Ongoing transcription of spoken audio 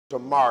To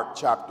Mark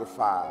chapter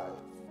 5.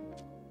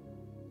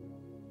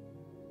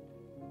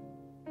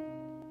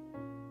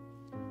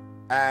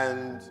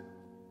 And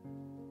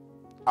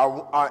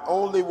I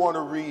only want to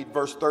read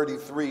verse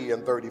 33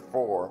 and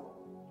 34.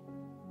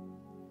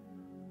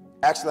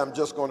 Actually, I'm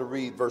just going to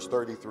read verse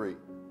 33.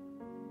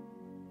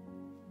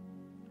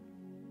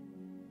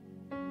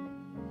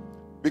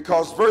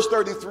 Because verse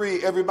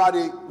 33,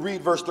 everybody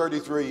read verse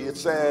 33. It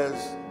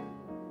says,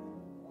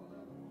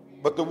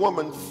 "But the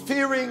woman,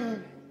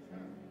 fearing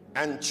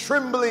and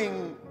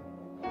trembling,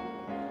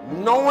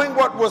 knowing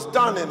what was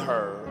done in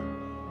her,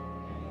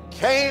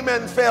 came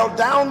and fell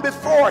down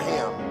before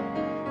him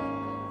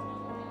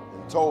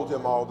and told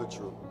him all the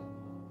truth."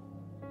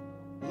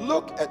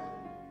 Look at,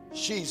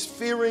 she's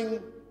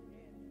fearing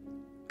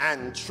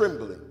and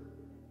trembling,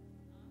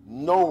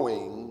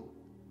 knowing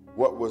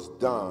what was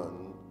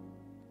done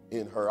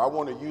in her. I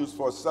want to use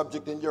for a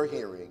subject in your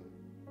hearing,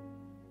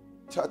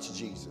 touch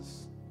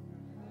Jesus.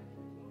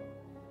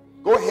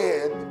 Go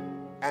ahead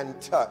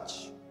and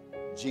touch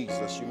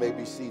Jesus. You may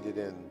be seated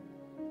in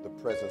the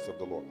presence of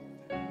the Lord.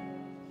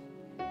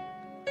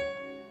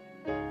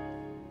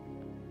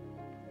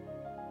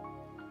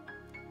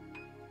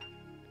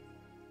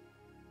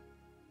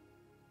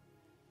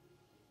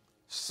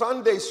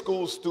 Sunday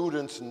school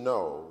students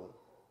know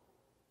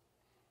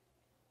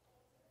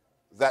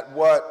that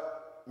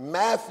what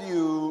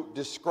Matthew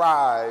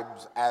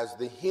describes as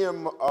the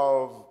hem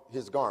of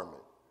his garment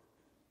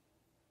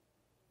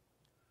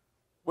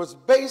was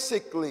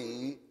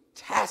basically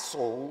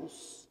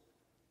tassels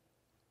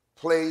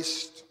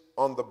placed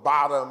on the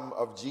bottom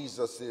of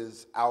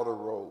Jesus's outer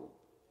robe.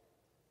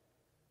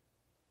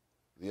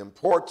 The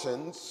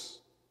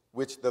importance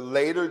which the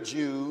later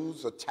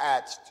Jews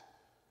attached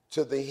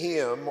to the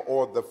hem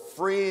or the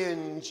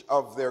fringe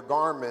of their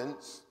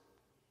garments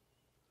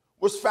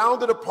was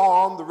founded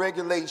upon the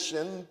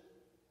regulation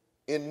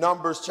in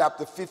Numbers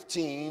chapter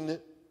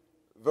 15,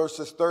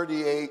 verses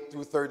 38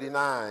 through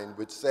 39,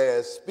 which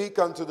says, "Speak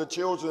unto the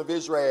children of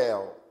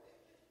Israel,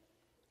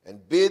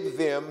 and bid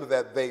them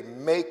that they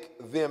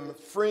make them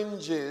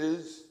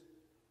fringes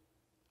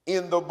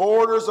in the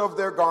borders of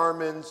their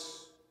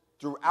garments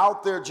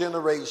throughout their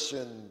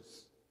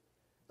generations,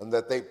 and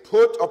that they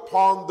put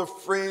upon the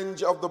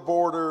fringe of the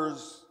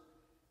borders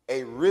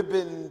a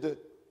riband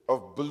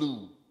of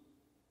blue.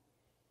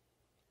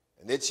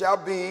 And it shall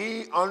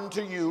be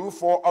unto you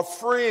for a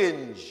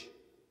fringe,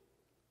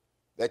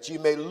 that ye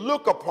may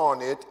look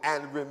upon it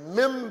and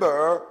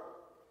remember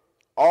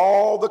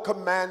all the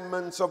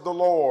commandments of the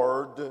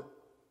Lord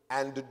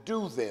and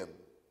do them,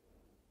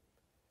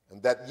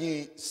 and that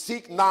ye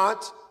seek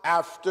not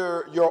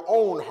after your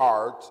own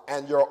heart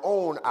and your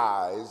own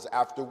eyes,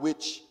 after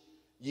which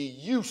ye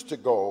used to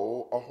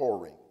go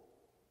a-whoring."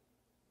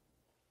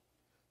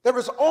 There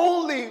is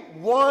only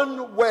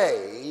one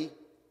way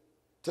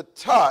to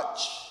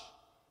touch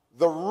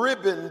the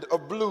riband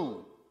of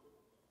blue.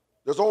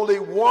 There's only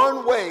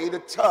one way to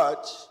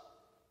touch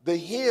the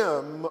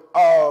hem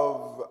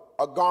of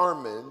a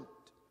garment,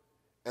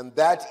 and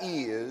that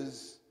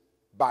is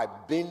by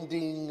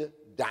bending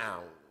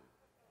down.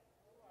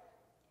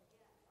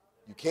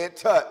 You can't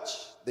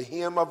touch the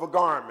hem of a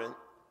garment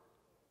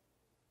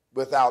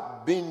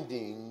without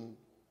bending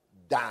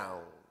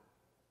down.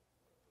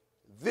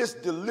 This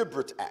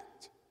deliberate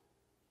act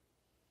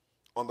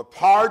on the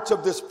part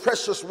of this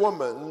precious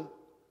woman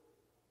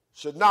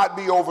should not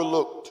be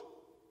overlooked.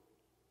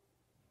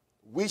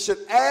 We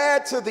should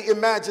add to the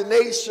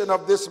imagination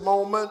of this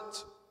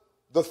moment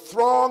the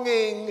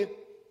thronging,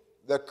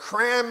 the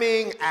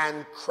cramming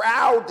and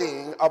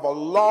crowding of a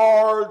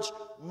large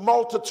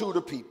multitude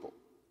of people,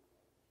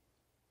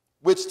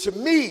 which to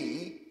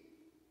me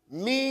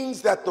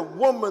means that the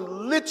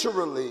woman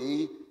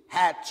literally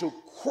had to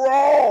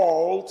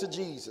crawl to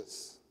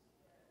Jesus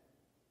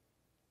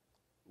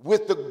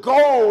with the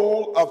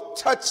goal of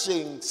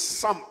touching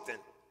something.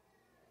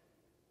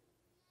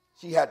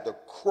 She had to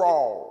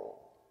crawl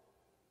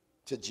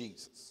to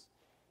Jesus.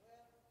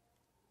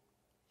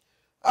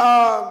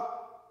 I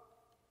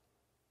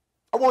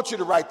want you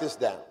to write this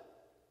down.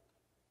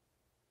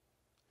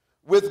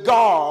 With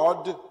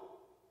God,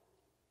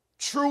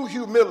 true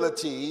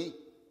humility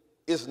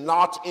is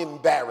not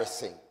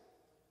embarrassing.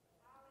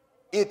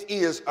 It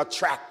is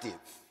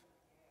attractive.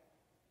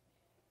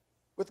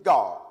 With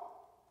God,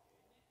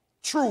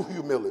 true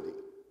humility,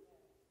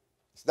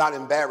 it's not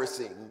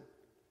embarrassing,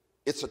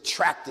 it's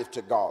attractive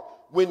to God.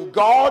 When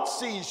God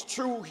sees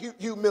true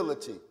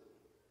humility,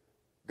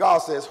 God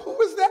says,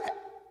 "Who is that?"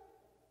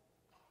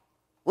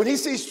 When he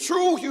sees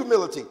true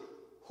humility,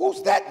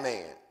 who's that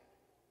man?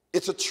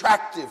 It's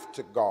attractive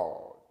to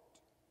God.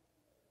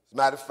 As a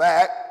matter of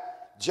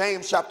fact,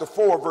 James chapter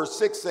 4, verse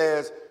 6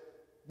 says,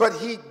 "But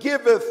he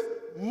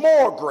giveth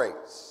more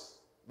grace.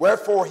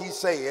 Wherefore he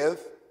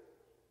saith,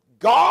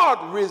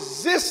 God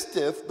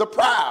resisteth the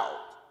proud,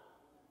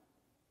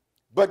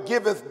 but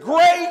giveth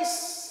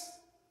grace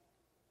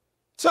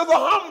to the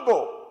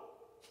humble."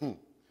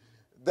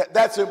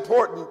 That's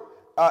important,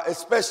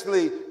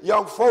 especially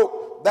young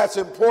folk. That's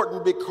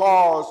important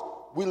because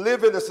we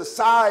live in a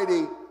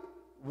society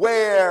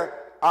where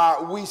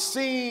we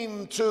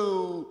seem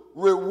to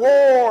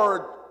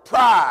reward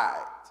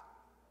pride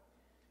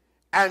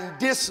and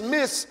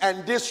dismiss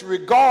and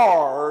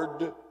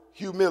disregard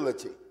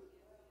humility.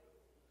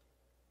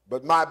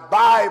 But my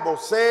Bible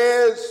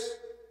says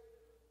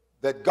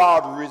that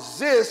God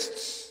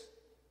resists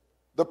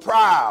the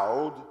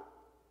proud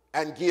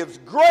and gives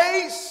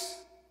grace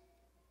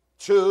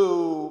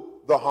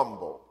to the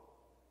humble.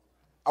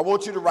 I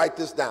want you to write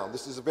this down.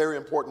 This is a very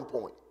important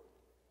point.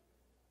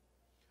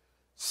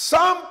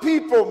 Some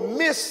people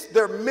miss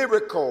their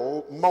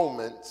miracle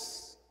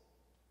moments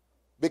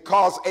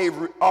because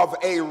of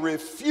a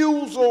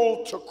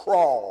refusal to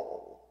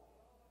crawl.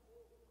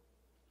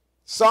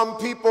 Some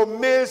people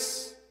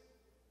miss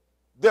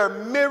their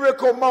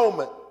miracle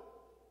moment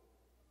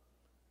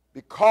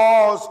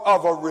because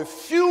of a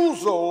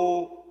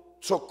refusal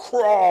to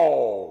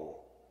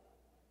crawl.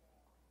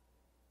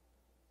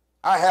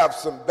 I have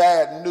some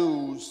bad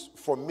news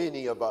for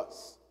many of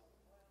us.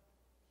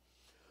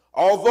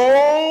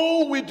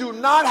 Although we do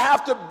not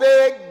have to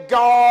beg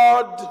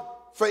God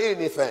for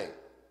anything,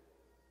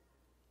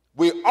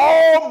 we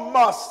all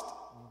must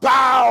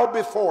bow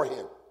before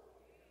him.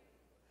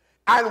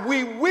 And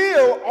we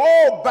will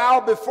all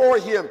bow before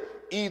him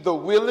either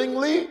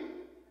willingly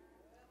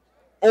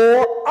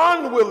or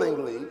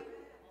unwillingly,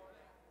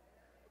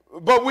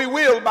 but we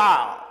will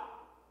bow.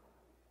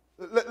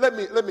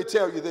 Let me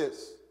tell you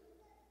this.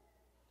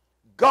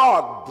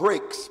 God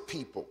breaks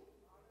people.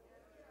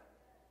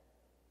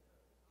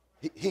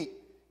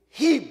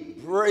 He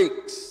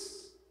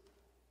breaks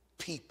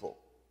people.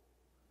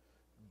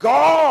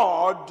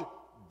 God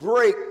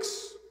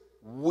breaks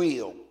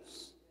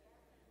wills.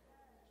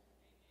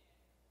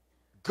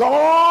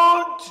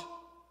 God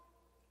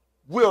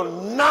will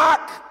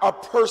knock a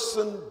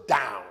person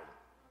down.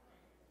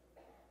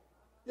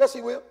 Yes,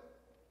 he will.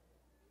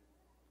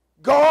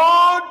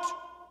 God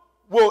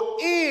will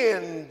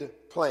end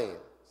plans.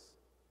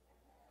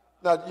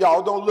 Now,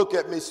 y'all don't look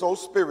at me so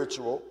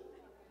spiritual,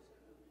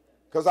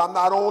 because I'm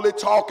not only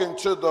talking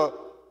to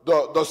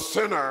the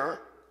sinner,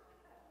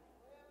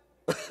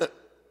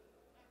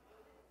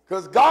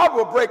 because God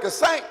will break a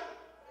saint.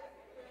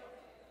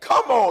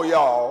 Come on,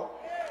 y'all.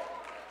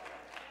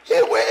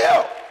 He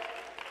will.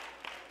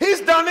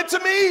 He's done it to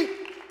me.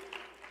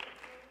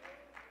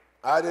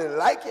 I didn't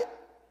like it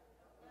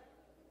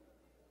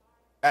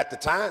at the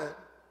time,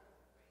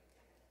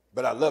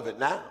 but I love it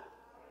now.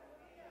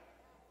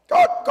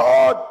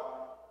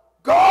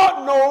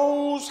 God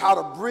knows how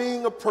to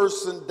bring a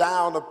person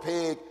down a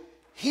peg.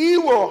 He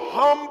will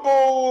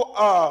humble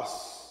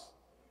us,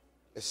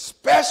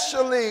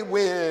 especially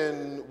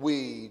when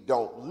we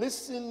don't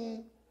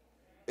listen,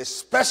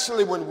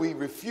 especially when we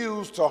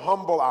refuse to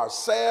humble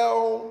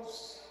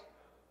ourselves.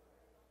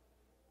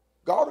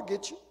 God will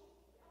get you.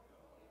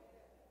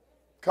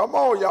 Come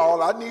on,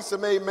 y'all. I need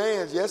some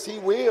amens. Yes, he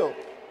will.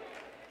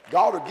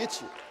 God will get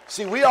you.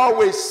 See, we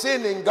always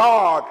sending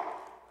God.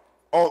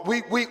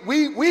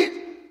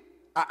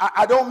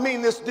 I don't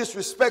mean this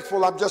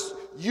disrespectful. I'm just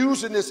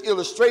using this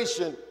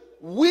illustration.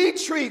 We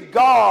treat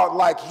God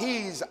like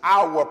he's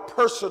our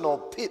personal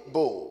pit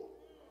bull.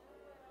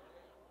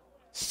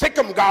 Sick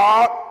him,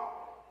 God.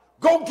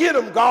 Go get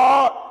him,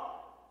 God.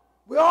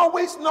 We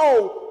always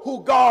know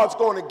who God's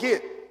going to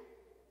get.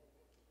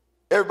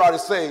 Everybody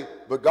say,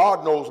 but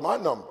God knows my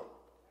number.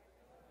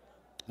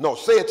 No,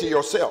 say it to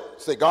yourself.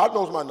 Say, God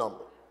knows my number.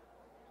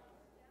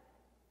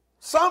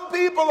 Some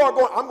people are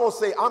going, I'm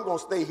going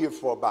to stay here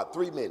for about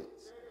 3 minutes.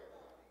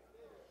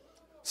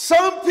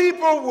 Some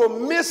people will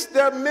miss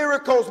their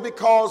miracles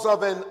because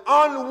of an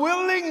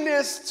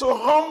unwillingness to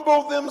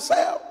humble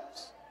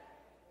themselves.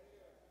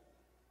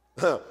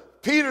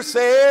 Peter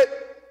said,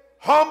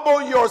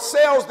 humble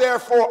yourselves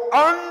therefore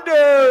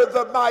under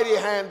the mighty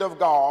hand of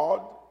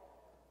God,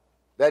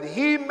 that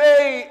he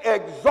may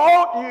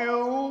exalt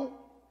you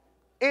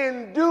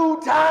in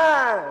due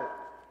time.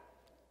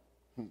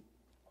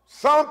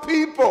 Some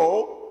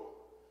people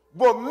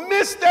will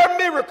miss their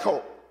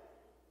miracle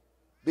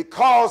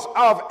because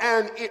of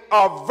an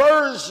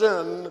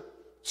aversion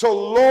to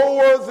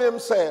lower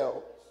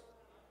themselves.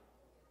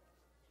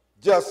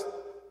 Just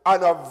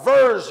an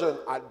aversion.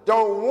 I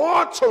don't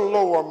want to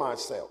lower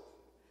myself.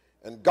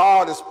 And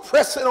God is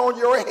pressing on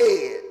your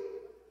head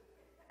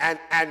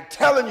and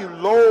telling you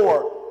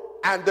lower.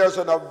 And there's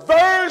an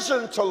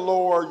aversion to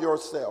lower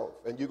yourself.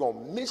 And you're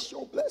going to miss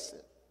your blessing.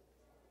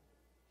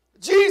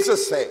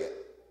 Jesus said,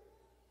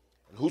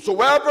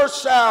 whosoever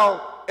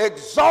shall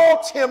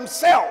exalt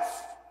himself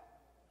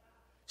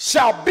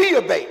shall be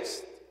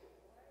abased,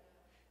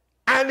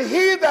 and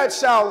he that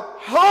shall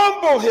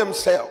humble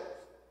himself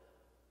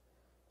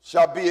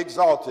shall be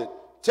exalted.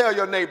 Tell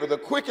your neighbor, the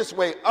quickest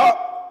way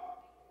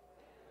up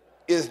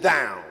is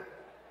down.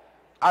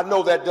 I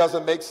know that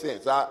doesn't make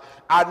sense.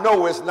 I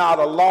know it's not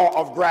a law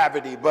of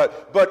gravity,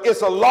 but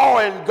it's a law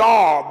in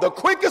God. The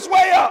quickest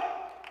way up.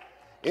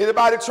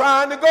 Anybody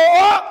trying to go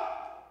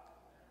up,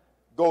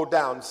 go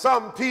down.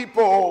 Some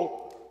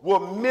people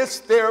will miss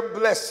their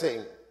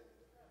blessing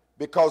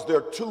because they're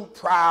too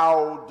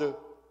proud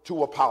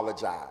to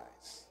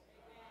apologize.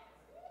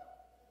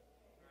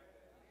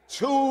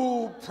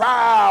 too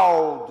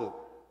proud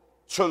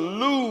to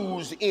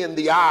lose in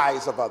the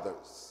eyes of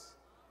others.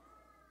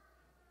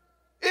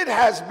 It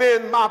has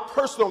been my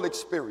personal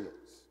experience.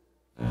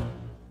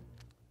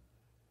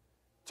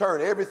 Turn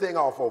everything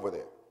off over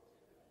there.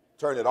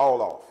 Turn it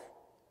all off.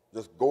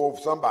 Just go over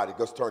somebody,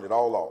 just turn it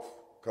all off,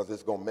 because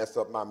it's going to mess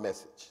up my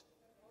message.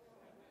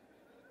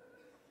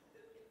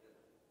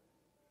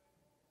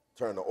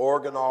 Turn the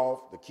organ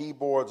off, the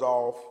keyboards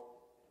off,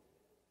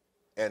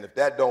 and if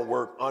that don't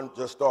work,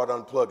 just start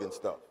unplugging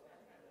stuff.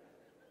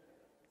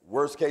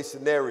 Worst case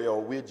scenario,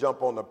 we'll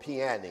jump on the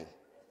piano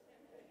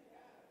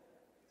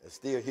and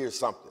still hear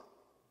something.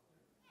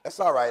 That's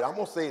all right, I'm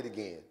going to say it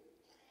again.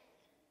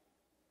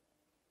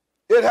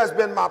 It has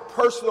been my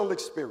personal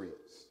experience.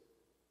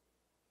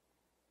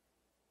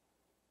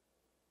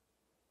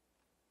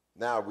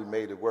 Now we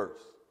made it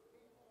worse.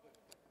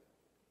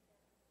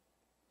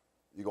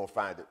 You're going to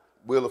find it.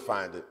 We'll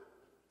find it.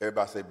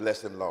 Everybody say,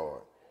 bless him,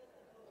 Lord.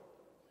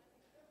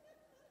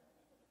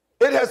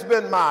 It has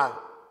been my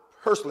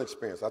personal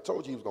experience. I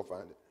told you he was going to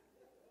find it.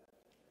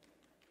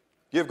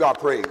 Give God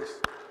praise.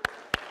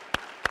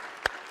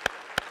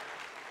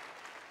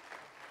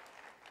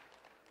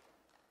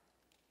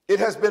 It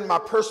has been my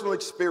personal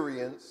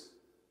experience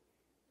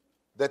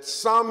that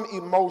some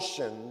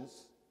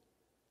emotions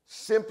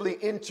simply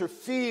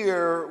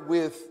interfere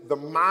with the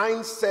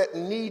mindset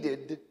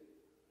needed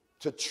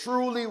to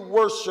truly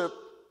worship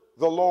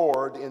the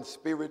Lord in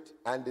spirit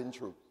and in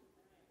truth.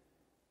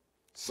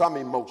 Some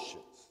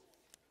emotions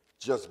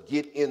just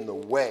get in the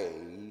way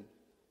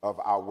of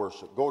our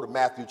worship. Go to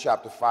Matthew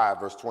chapter 5,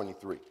 verse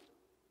 23.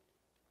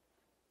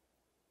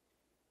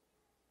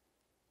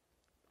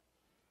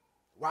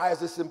 Why is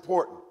this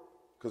important?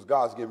 Because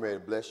God's getting ready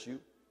to bless you.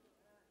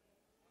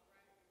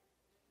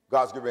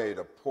 God's getting ready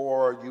to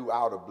pour you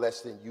out a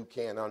blessing you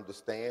can't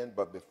understand.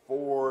 But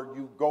before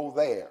you go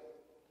there,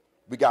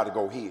 we got to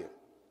go here.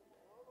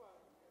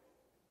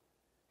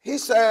 He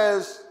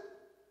says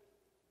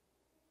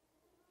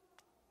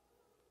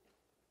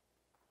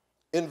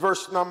in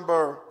verse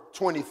number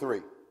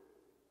 23,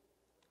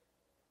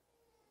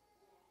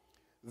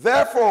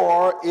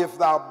 therefore, if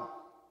thou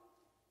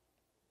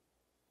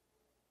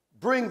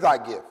bring thy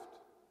gift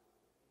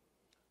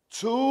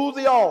to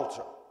the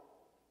altar,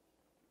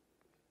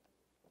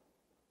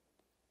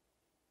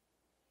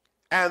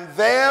 and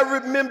there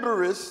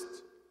rememberest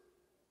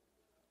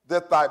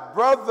that thy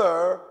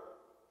brother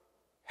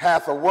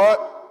hath a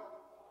what?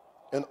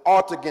 An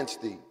ought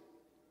against thee.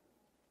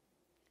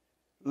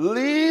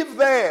 Leave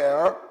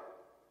there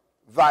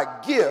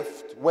thy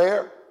gift,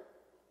 where?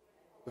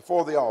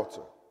 Before the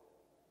altar.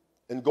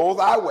 And go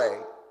thy way.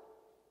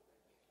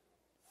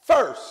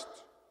 First,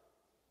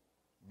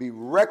 be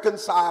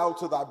reconciled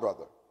to thy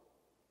brother.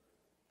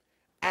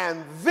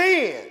 And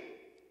then,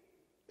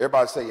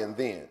 everybody say, and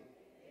then,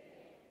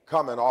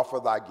 come and offer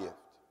thy gift.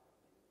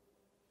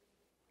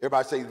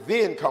 Everybody say,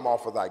 then come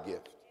offer thy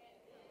gift.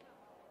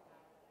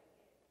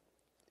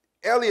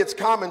 Eliot's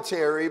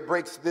commentary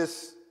breaks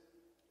this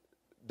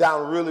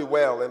down really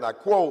well, and I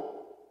quote,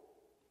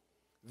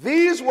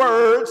 these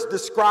words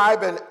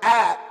describe an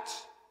act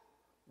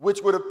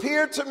which would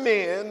appear to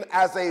men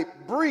as a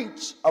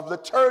breach of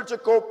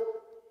liturgical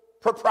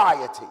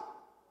propriety.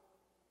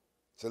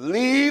 To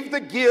leave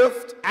the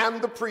gift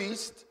and the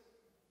priest,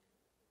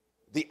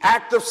 the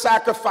act of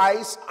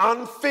sacrifice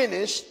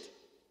unfinished,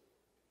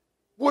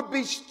 would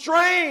be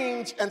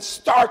strange and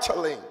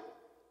startling.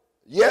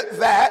 Yet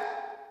that,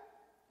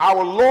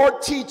 our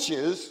Lord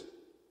teaches,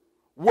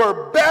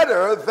 were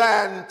better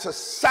than to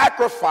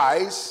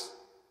sacrifice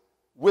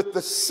with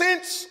the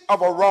sense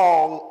of a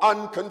wrong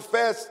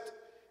unconfessed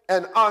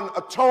and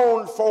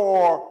unatoned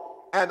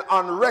for and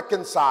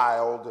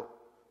unreconciled,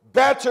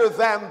 better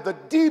than the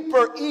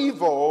deeper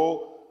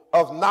evil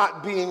of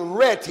not being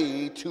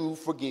ready to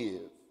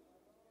forgive.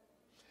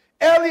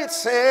 Eliot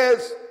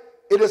says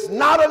it is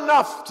not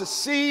enough to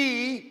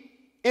see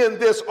in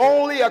this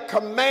only a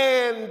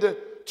command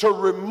to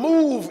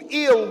remove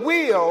ill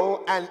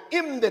will and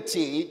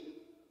enmity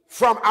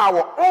from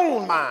our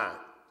own mind,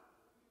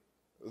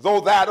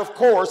 though that, of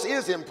course,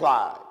 is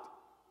implied.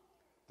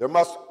 There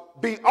must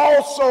be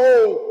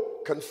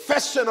also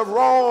confession of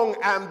wrong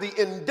and the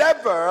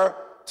endeavor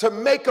to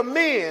make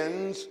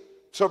amends,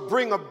 to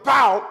bring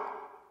about,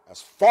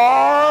 as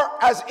far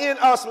as in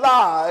us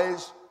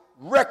lies,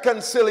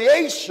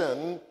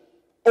 reconciliation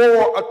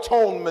or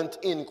atonement,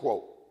 end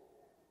quote.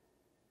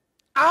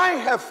 I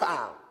have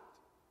found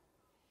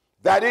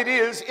that it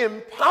is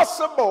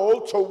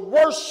impossible to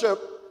worship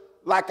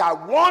like I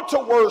want to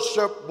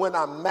worship when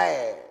I'm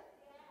mad.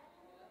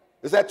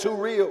 Is that too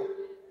real?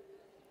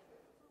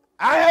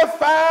 I have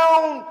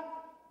found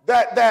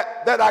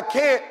that I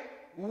can't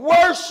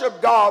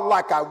worship God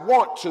like I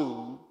want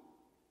to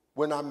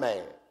when I'm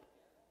mad.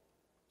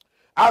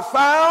 I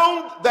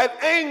found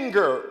that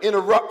anger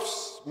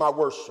interrupts my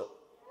worship.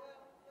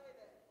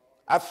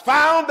 I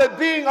found that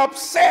being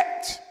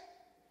upset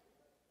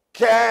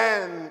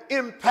can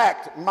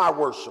impact my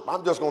worship.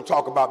 I'm just going to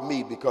talk about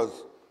me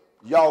because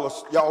y'all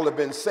have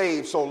been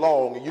saved so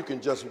long and you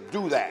can just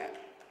do that.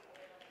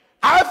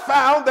 I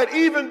found that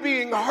even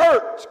being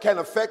hurt can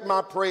affect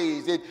my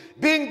praise.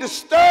 Being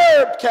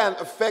disturbed can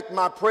affect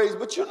my praise.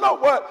 But you know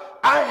what?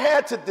 I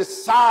had to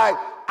decide.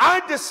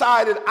 I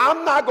decided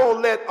I'm not going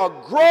to let a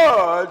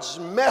grudge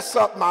mess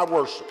up my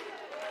worship.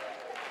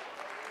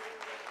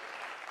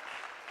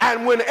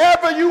 And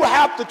whenever you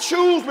have to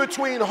choose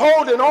between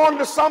holding on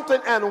to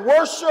something and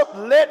worship,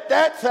 let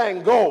that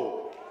thing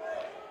go.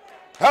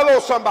 Hello,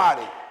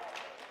 somebody.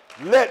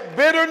 Let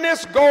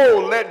bitterness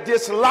go. Let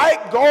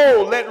dislike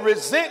go. Let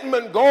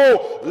resentment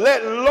go.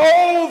 Let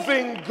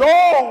loathing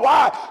go.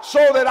 Why? So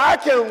that I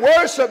can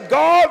worship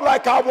God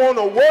like I want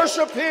to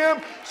worship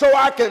him. So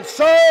I can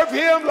serve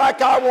him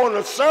like I want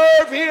to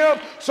serve him.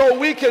 So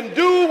we can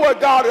do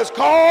what God has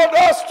called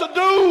us to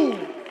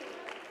do.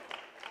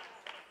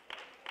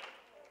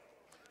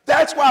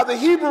 That's why the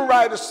Hebrew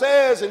writer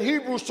says in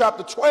Hebrews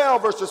chapter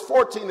 12, verses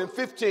 14 and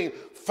 15,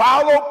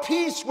 follow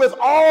peace with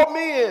all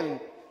men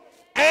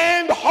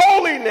and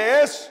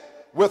holiness,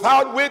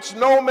 without which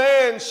no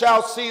man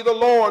shall see the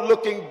Lord,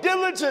 looking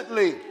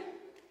diligently,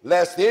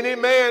 lest any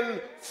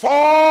man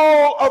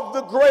fall of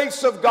the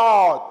grace of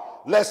God,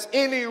 lest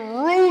any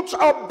root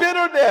of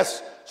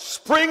bitterness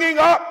springing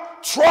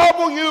up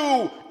trouble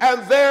you,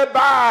 and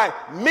thereby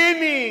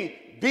many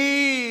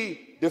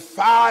be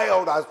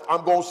defiled.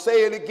 I'm going to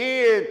say it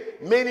again.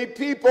 Many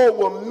people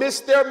will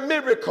miss their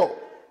miracle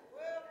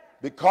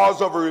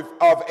because of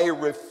a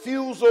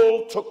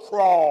refusal to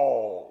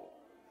crawl.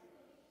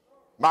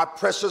 My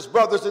precious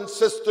brothers and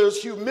sisters,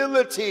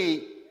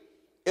 humility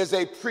is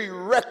a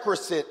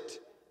prerequisite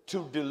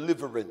to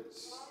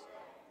deliverance,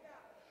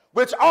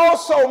 which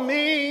also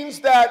means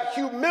that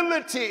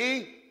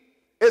humility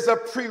is a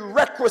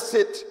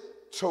prerequisite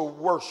to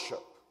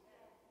worship.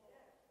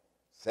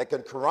 2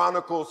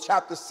 Chronicles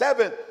chapter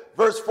 7,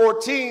 verse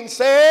 14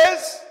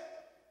 says,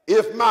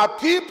 if my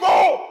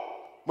people,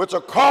 which are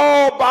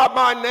called by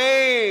my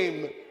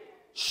name,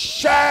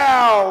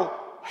 shall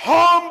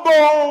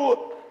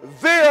humble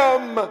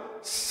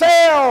themselves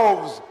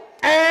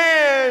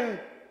and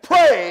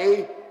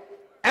pray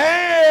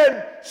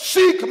and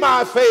seek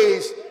my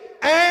face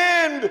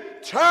and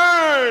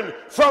turn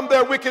from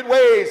their wicked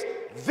ways,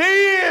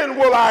 then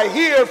will I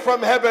hear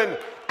from heaven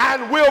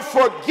and will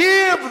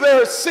forgive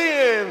their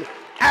sin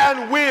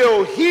and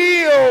will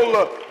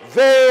heal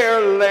their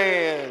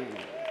land.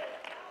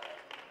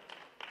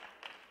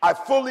 I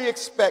fully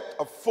expect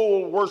a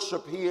full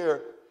worship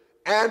here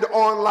and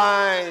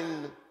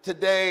online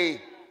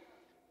today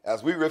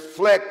as we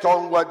reflect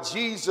on what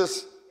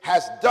Jesus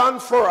has done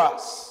for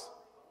us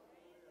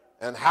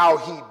and how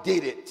he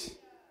did it.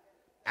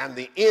 And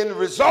the end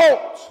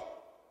result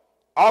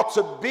ought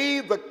to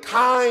be the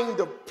kind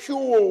of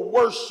pure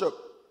worship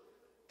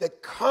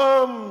that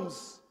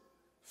comes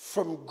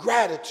from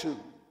gratitude.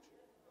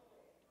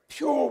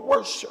 Pure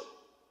worship.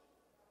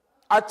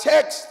 Our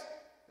text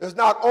is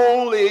not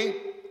only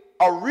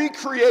a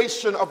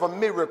recreation of a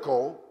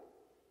miracle,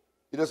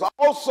 it is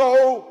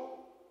also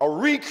a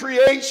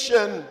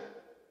recreation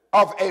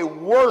of a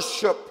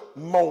worship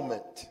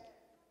moment.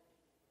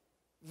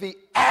 The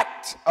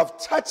act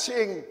of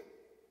touching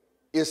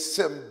is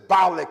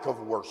symbolic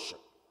of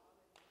worship,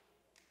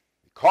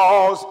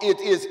 because it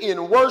is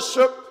in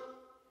worship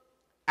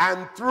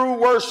and through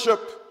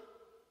worship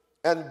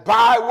and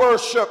by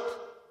worship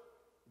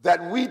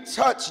that we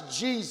touch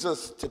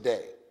Jesus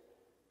today.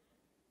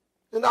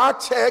 And our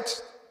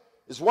text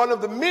is one of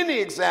the many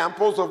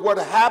examples of what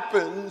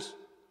happens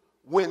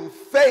when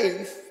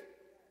faith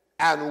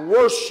and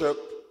worship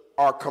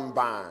are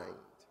combined.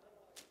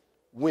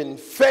 When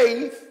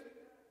faith,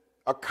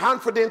 a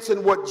confidence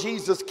in what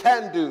Jesus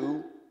can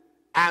do,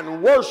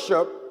 and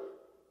worship,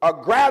 a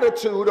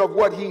gratitude of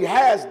what he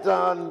has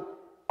done,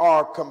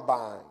 are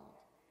combined.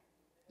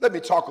 Let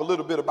me talk a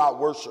little bit about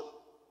worship.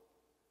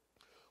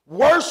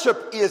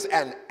 Worship is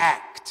an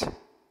act.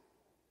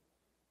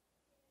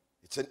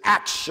 It's an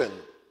action.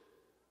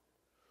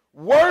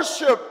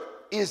 Worship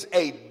is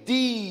a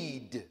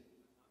deed.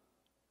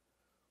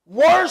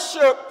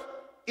 Worship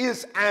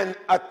is an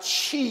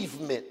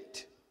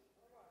achievement.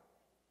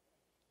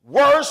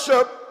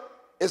 Worship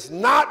is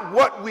not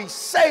what we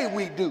say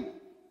we do.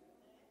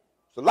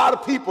 There's a lot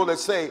of people that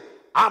say,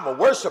 I'm a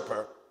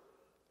worshiper,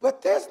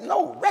 but there's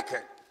no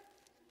record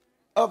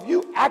of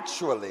you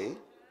actually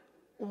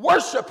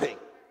worshiping.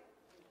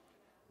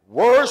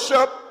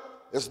 Worship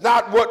is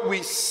not what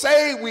we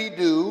say we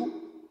do,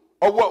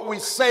 or what we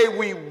say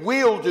we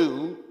will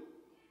do,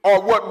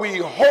 or what we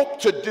hope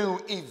to do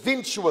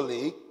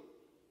eventually.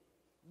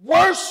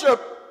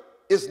 Worship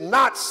is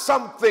not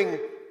something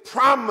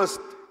promised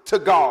to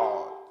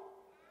God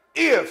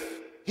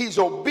if he's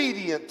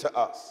obedient to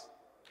us.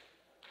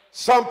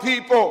 Some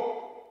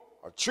people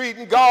are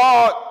treating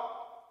God,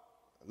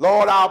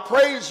 Lord, I'll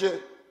praise you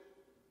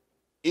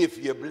if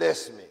you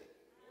bless me.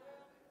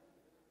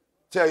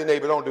 Tell your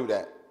neighbor, don't do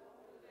that.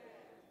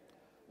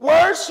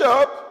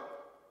 Worship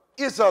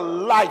is a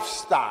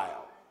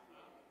lifestyle.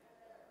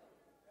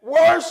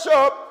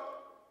 Worship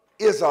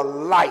is a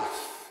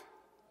life.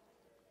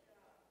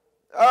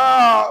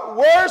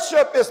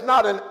 Worship is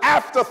not an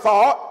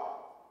afterthought.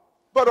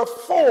 but a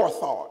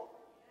forethought.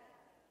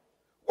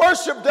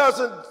 Worship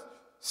doesn't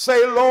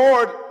say,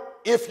 Lord,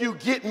 if you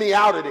get me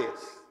out of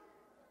this.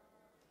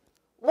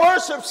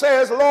 Worship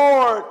says,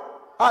 Lord,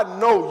 I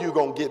know you're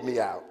going to get me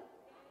out.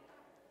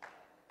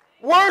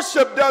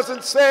 Worship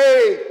doesn't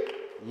say,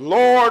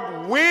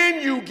 Lord,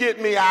 when you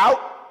get me out.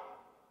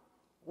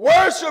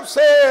 Worship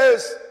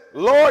says,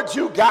 Lord,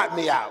 you got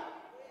me out.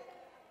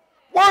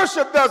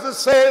 Worship doesn't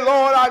say,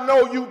 Lord, I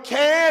know you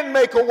can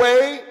make a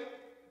way.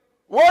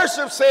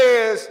 Worship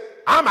says,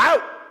 I'm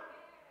out.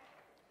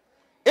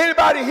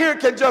 Anybody here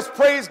can just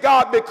praise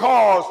God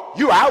because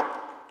you out?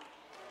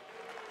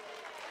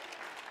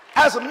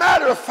 As a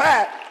matter of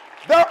fact,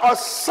 there are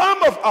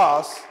some of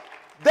us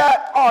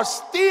that are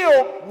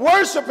still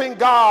worshiping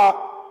God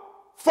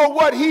for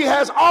what he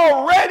has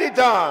already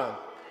done.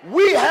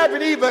 We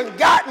haven't even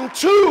gotten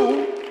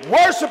to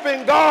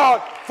worshiping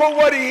God for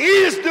what he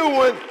is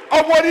doing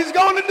or what he's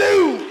going to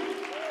do.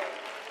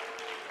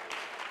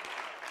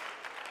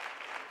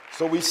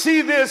 So we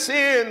see this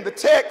in the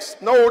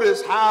text.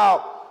 Notice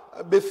how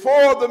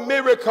before the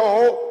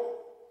miracle,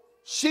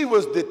 she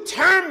was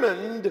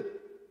determined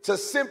to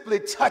simply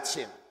touch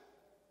him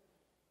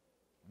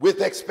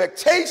with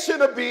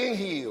expectation of being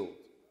healed.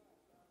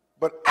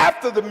 But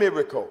after the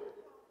miracle,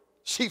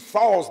 she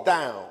falls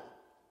down,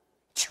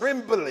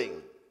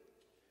 trembling,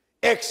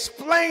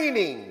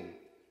 explaining,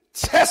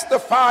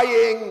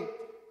 testifying,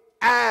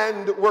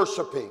 and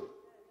worshiping.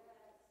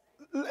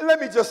 Let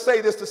me just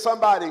say this to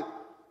somebody.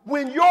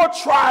 When your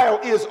trial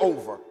is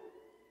over,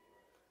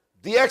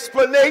 the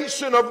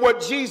explanation of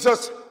what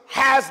Jesus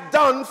has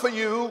done for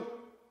you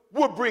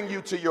will bring you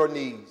to your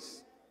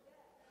knees.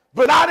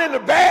 But not in a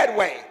bad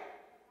way.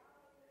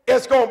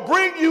 It's going to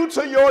bring you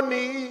to your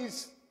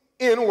knees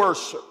in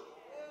worship.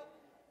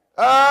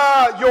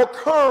 Your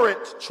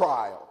current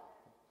trial,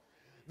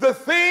 the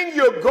thing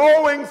you're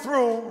going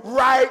through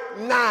right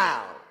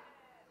now,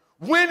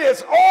 when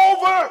it's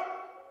over,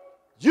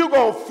 you're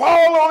going to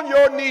fall on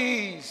your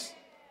knees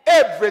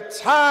every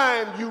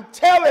time you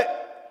tell it.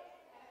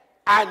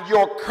 And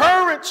your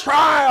current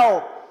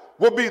trial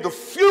will be the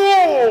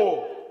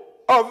fuel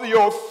of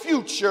your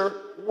future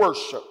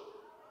worship.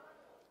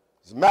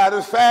 As a matter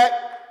of fact,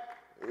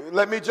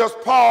 let me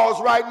just pause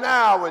right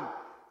now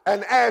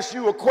and ask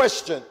you a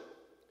question.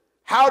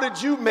 How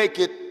did you make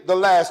it the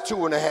last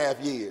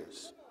 2.5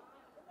 years?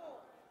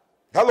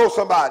 Hello,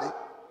 somebody.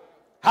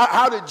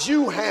 How did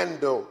you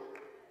handle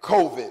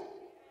COVID?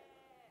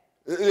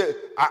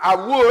 I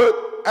would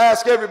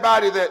ask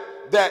everybody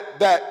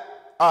that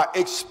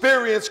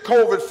experienced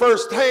COVID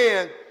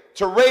firsthand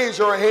to raise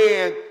your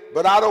hand,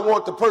 but I don't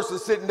want the person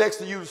sitting next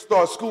to you to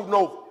start scooting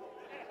over.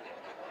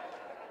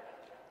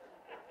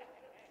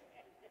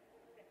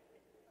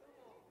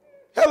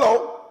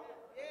 Hello.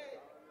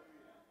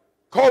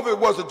 COVID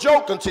was a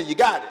joke until you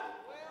got it.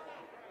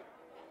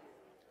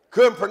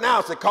 Couldn't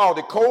pronounce it, called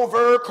it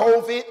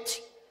COVID,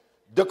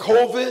 the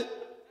COVID,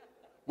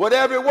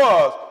 whatever it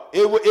was.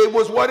 It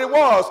was what it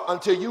was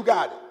until you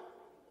got it.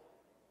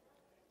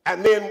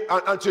 And then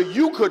until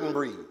you couldn't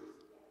breathe.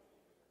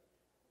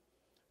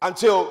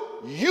 Until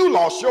you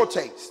lost your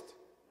taste.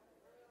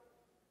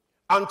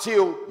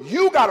 Until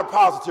you got a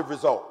positive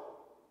result.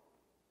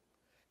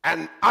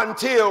 And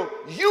until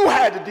you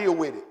had to deal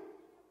with it.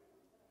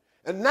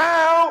 And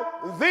now,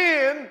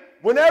 then,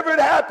 whenever it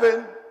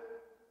happened,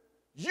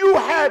 you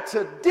had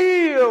to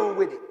deal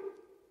with it.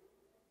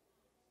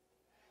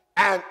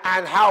 And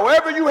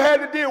however you had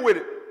to deal with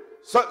it,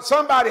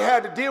 somebody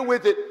had to deal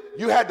with it,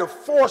 you had to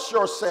force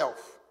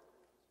yourself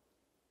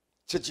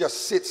to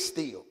just sit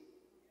still.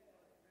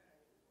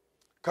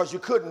 Because you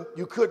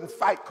couldn't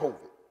fight COVID.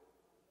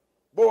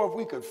 Boy, if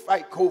we could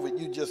fight COVID,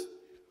 you just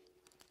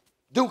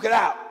duke it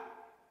out.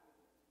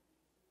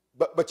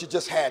 But you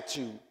just had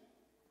to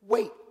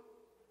wait.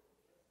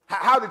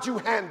 How did you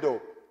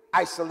handle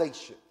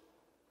isolation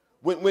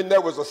when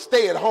there was a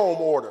stay-at-home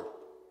order?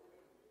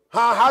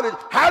 How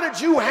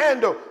did you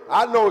handle?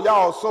 I know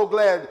y'all are so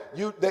glad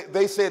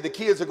they said the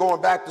kids are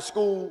going back to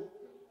school.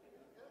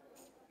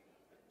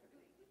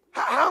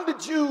 How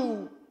did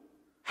you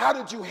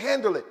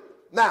handle it?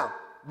 Now,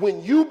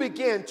 when you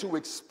begin to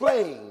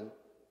explain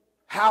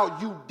how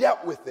you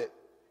dealt with it,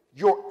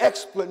 your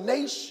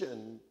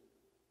explanation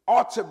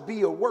ought to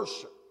be a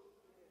worship.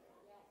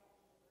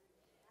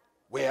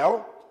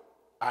 Well,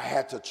 I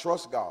had to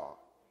trust God.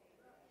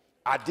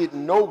 I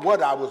didn't know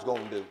what I was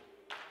going to do.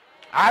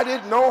 I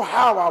didn't know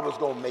how I was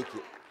going to make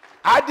it.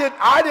 I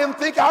didn't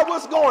think I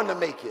was going to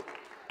make it.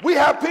 We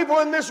have people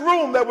in this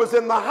room that was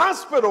in the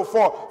hospital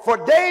for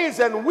days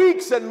and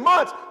weeks and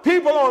months.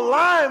 People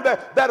online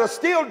that are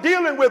still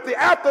dealing with the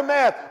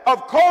aftermath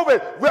of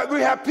COVID.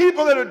 We have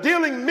people that are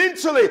dealing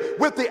mentally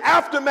with the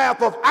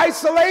aftermath of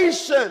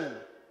isolation.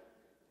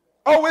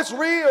 Oh, it's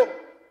real.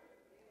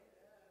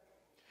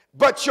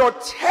 But your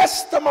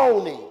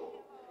testimony,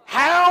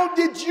 how are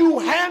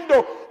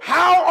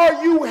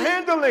you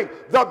handling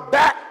the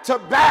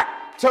back-to-back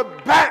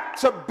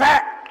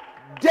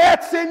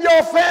deaths in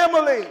your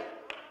family?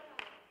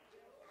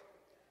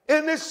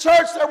 In this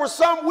church, there were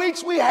some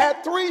weeks we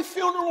had 3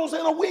 funerals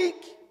in a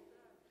week.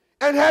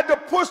 and had to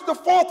push the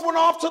fourth one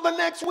off to the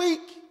next week.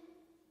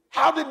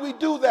 How did we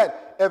do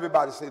that?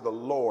 Everybody say, the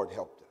Lord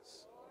helped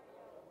us.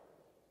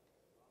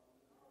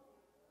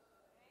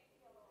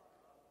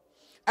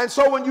 And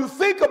so when you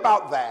think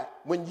about that,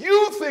 when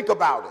you think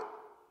about it,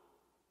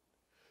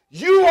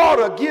 you ought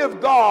to give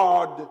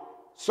God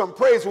some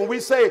praise. When we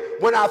say,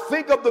 when I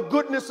think of the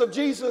goodness of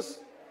Jesus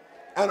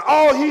and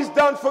all he's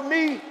done for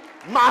me,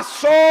 my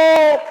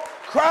soul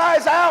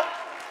cries out,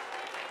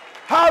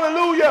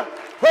 hallelujah,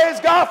 praise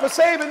God for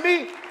saving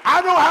me.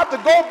 I don't have to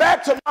go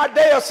back to my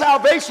day of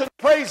salvation to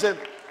praise him.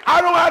 I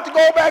don't have to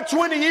go back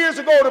 20 years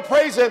ago to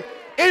praise him.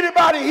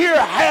 Anybody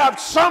here have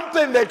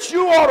something that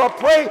you ought to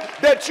pray,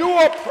 that you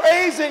are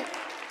praising?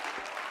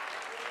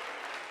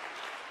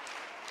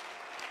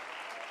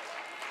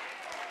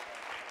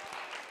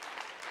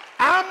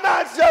 I'm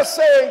not just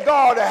saying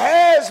God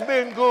has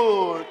been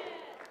good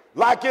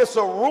like it's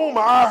a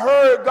rumor. I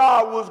heard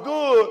God was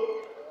good.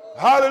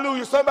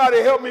 Hallelujah.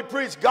 Somebody help me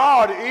preach.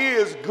 God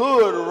is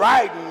good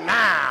right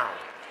now.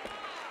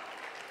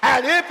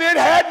 And if it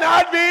had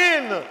not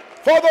been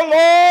for the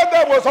Lord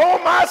that was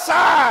on my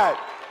side,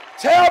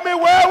 tell me,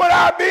 where would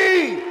I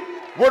be?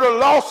 Would have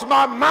lost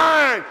my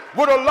mind,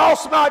 would have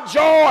lost my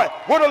joy,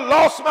 would have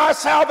lost my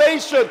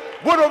salvation,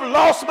 would have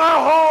lost my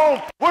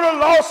home, would have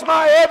lost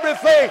my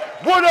everything,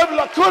 could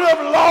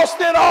have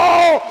lost it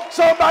all.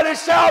 Somebody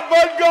shout,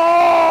 but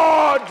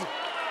God.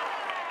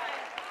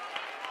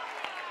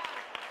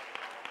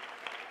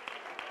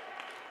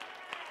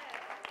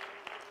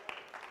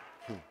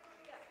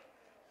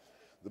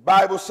 The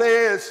Bible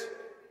says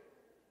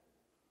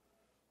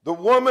the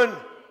woman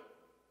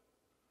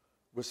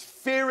was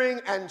fearing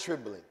and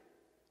trembling.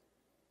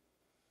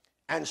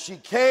 And she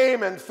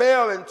came and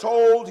fell and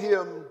told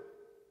him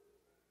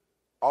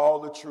all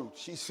the truth.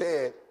 She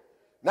said,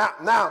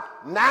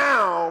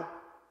 now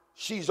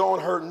she's on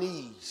her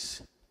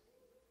knees.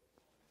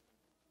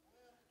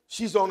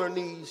 She's on her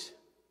knees.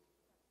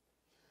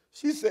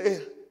 She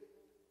said,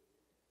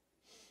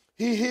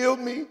 he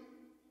healed me.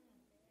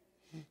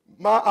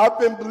 I've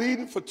been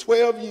bleeding for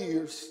 12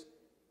 years.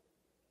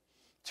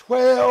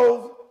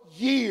 12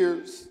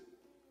 years.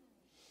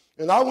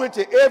 And I went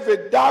to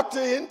every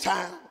doctor in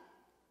town.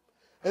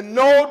 And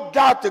no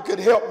doctor could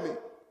help me.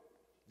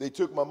 They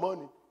took my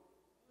money.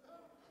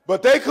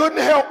 But they couldn't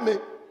help me.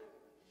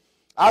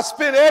 I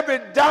spent every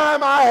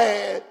dime I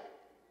had.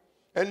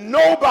 And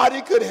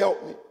nobody could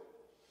help me.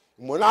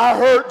 And when I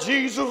heard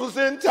Jesus was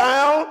in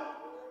town,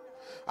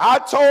 I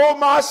told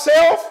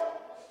myself,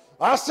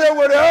 I said,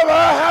 whatever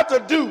I have to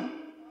do,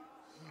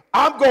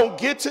 I'm going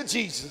to get to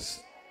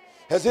Jesus.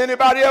 Has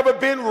anybody ever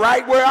been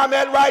right where I'm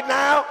at right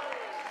now?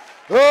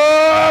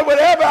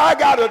 Whatever I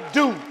got to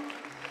do.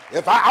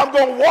 If I'm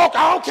going to walk,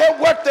 I don't care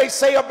what they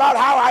say about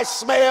how I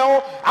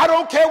smell. I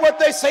don't care what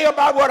they say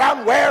about what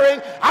I'm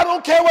wearing. I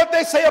don't care what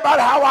they say about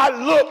how I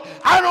look.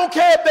 I don't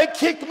care if they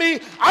kick me.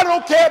 I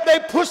don't care if they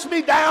push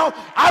me down.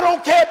 I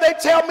don't care if they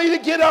tell me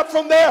to get up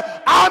from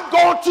there. I'm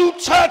going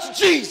to touch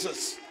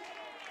Jesus.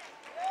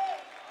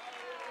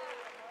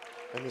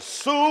 And as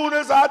soon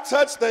as I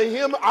touched the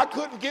hem, I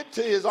couldn't get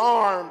to his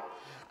arm.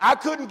 I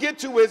couldn't get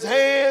to his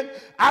hand.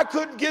 I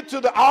couldn't get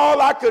to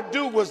all I could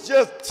do was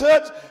just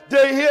touch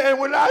the hem. And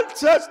when I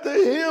touched the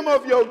hem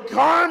of your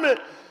garment,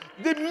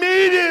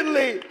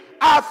 immediately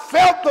I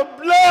felt the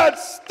blood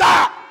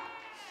stop.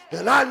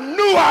 And I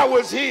knew I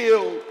was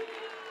healed.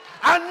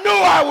 I knew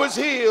I was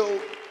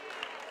healed.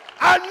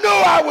 I knew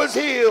I was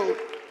healed.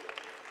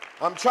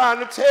 I'm trying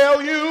to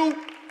tell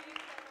you,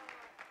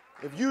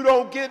 if you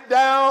don't get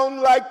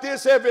down like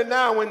this every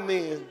now and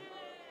then,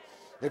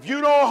 if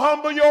you don't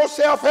humble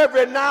yourself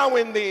every now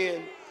and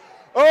then,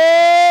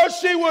 oh,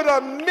 she would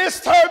have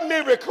missed her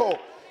miracle.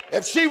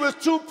 If she was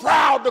too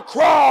proud to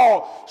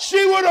crawl,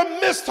 she would have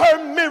missed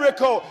her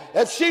miracle.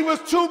 If she was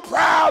too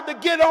proud to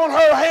get on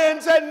her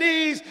hands and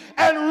knees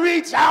and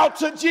reach out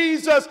to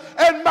Jesus.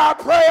 And my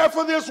prayer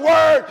for this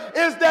word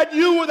is that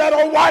you that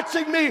are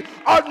watching me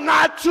are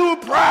not too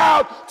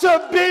proud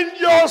to bend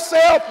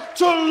yourself,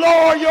 to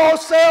lower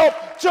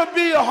yourself, to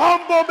be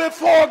humble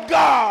before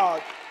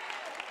God.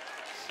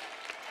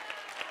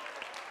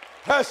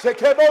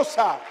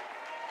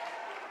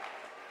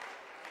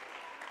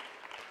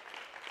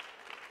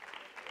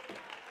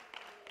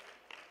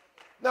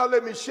 Now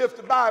let me shift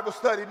to Bible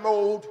study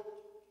mode,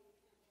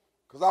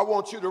 because I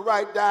want you to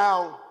write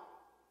down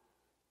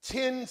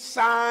 10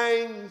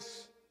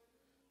 signs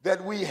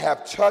that we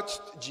have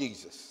touched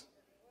Jesus.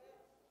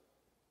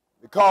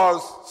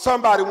 Because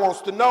somebody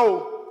wants to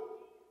know,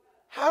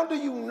 how do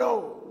you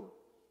know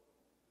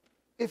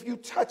if you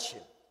touch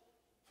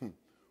him?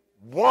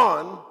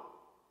 One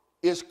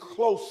is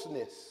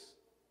closeness.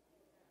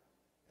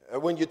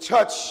 When you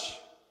touch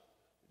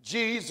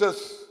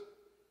Jesus,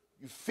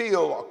 you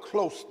feel a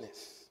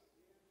closeness.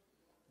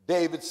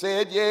 David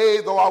said, yea,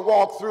 though I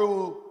walk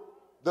through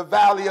the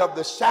valley of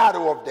the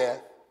shadow of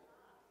death,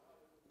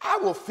 I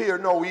will fear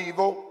no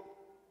evil,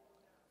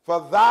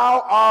 for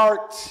thou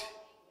art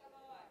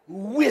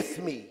with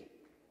me.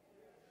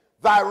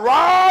 Thy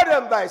rod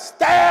and thy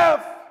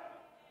staff,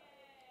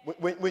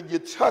 when you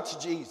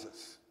touch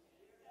Jesus,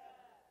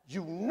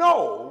 you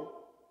know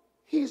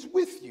he's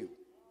with you.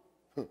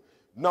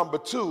 Number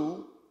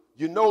two,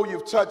 you know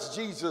you've touched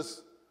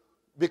Jesus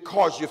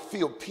because you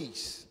feel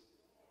peace.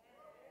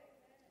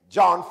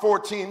 John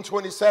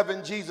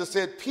 14:27, Jesus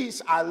said,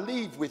 peace I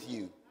leave with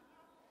you,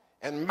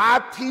 and my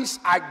peace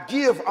I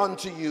give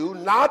unto you,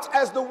 not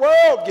as the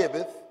world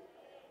giveth,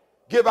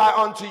 give I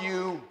unto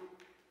you.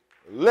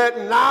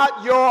 Let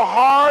not your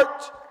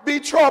heart be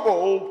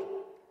troubled,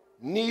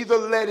 neither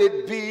let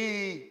it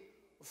be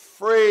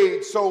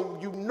afraid. So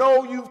you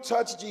know you've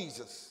touched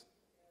Jesus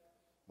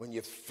when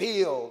you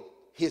feel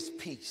his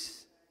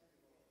peace.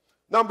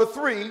 Number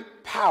three,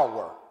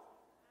 power.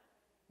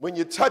 When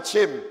you touch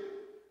him,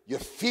 you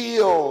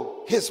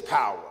feel his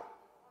power.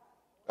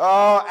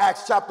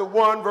 Acts chapter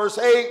 1, verse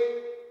 8,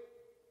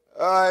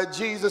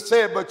 Jesus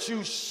said, but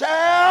you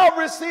shall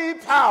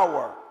receive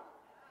power.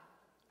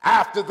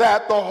 After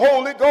that, the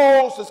Holy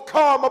Ghost has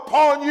come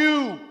upon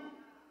you,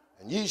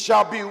 and ye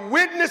shall be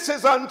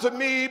witnesses unto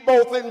me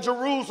both in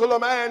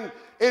Jerusalem and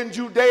in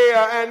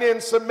Judea and in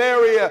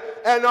Samaria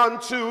and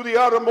unto the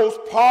uttermost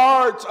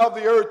parts of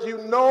the earth. You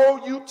know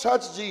you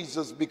touch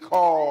Jesus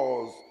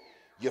because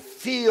you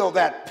feel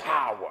that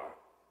power.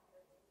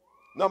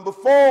 Number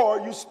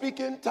four, you speak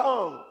in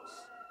tongues.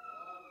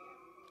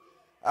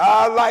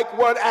 I like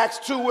what Acts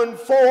 2 and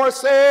 4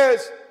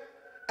 says,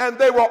 and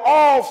they were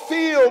all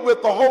filled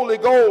with the Holy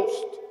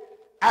Ghost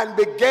and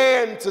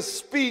began to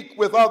speak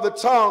with other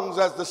tongues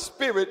as the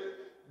Spirit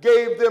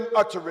gave them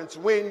utterance.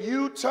 When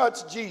you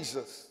touch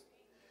Jesus,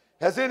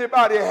 has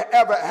anybody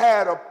ever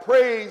had a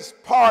praise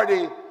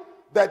party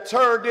that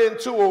turned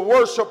into a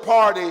worship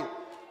party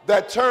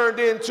that turned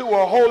into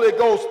a Holy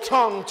Ghost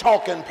tongue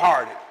talking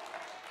party?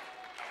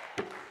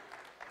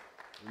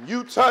 When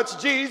you touch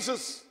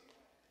Jesus,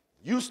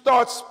 you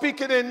start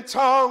speaking in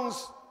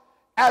tongues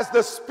as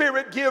the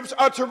Spirit gives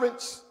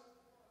utterance.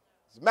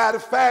 As a matter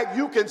of fact,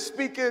 you can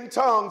speak in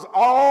tongues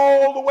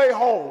all the way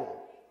home.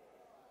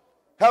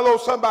 Hello,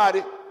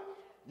 somebody.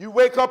 You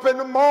wake up in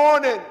the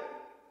morning,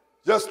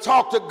 just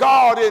talk to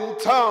God in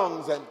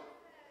tongues. And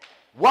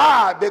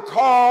why?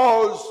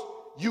 Because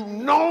you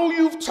know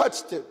you've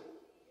touched him.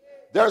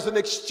 There's an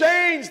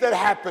exchange that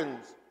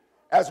happens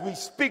as we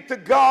speak to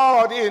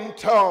God in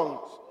tongues.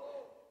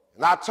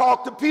 And I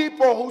talk to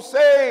people who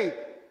say,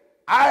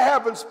 I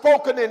haven't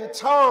spoken in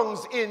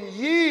tongues in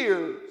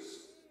years.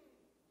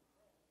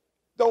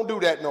 Don't do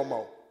that no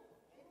more.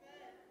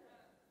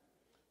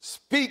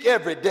 Speak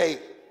every day.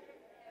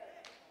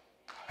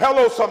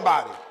 Hello,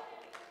 somebody.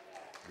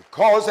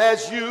 Because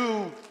as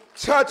you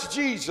touch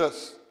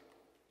Jesus,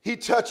 he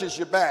touches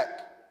you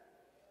back.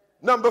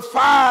 Number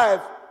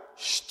five,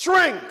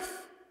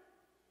 strength.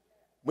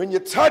 When you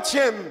touch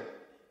him,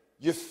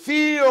 you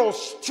feel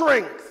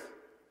strength.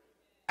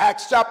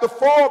 Acts chapter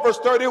 4, verse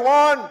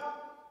 31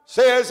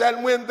 says,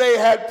 and when they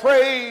had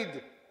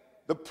prayed,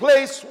 the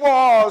place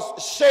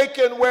was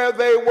shaken where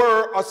they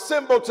were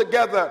assembled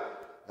together,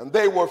 and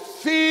they were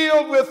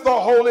filled with the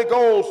Holy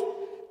Ghost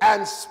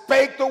and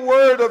spake the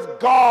word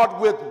of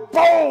God with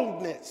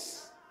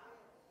boldness.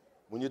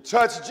 When you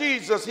touch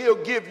Jesus,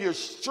 he'll give you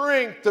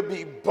strength to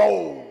be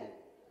bold.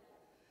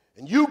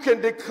 And you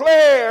can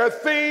declare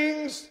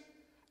things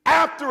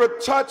after a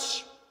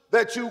touch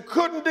that you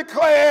couldn't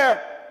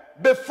declare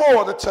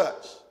before the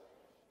touch.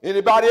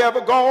 Anybody ever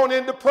gone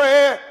into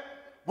prayer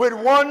with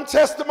one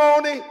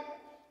testimony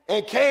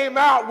and came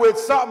out with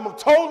something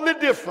totally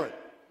different?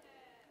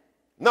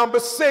 Number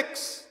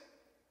six,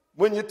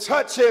 when you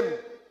touch him,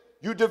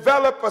 you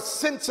develop a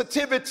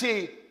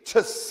sensitivity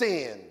to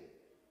sin.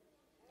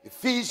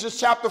 Ephesians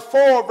chapter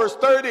 4, verse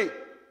 30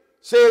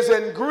 says,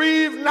 and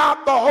grieve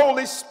not the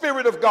Holy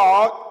Spirit of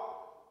God,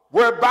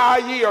 whereby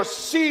ye are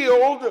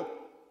sealed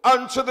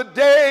unto the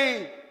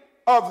day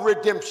of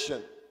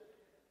redemption.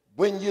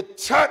 When you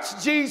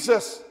touch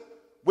Jesus,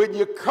 when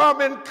you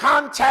come in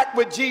contact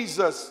with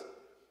Jesus,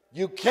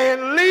 you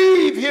can't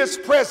leave his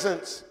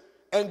presence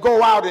and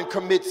go out and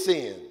commit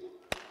sin.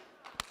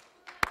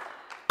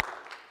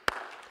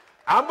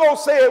 I'm going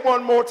to say it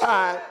one more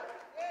time.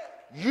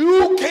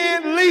 You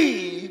can't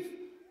leave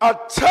a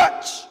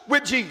touch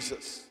with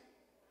Jesus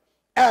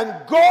and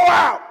go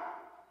out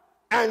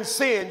and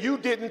sin. You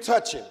didn't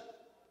touch him.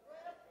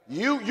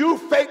 You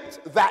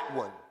faked that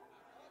one.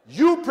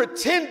 You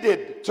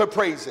pretended to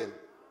praise him.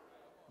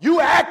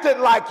 You acted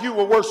like you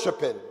were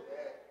worshiping.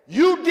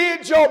 You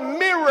did your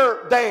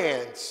mirror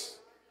dance.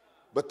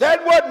 But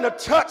that wasn't a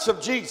touch of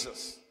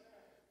Jesus.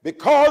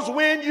 Because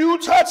when you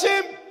touch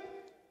him,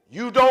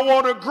 you don't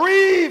want to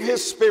grieve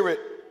his spirit.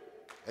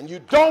 And you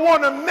don't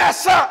want to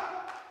mess up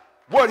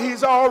what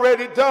he's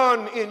already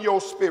done in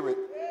your spirit.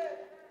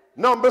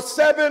 Number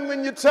seven,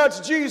 when you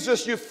touch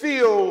Jesus, you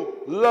feel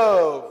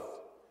love.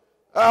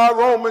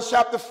 Romans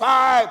chapter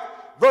 5,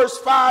 verse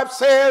 5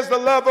 says, the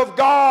love of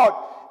God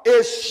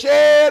is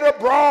shed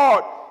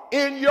abroad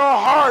in your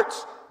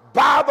hearts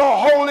by the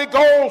Holy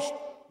Ghost,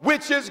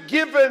 which is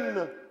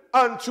given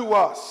unto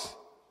us.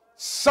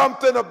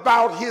 Something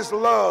about his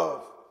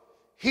love.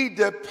 He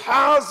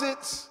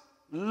deposits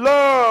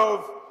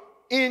love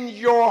in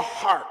your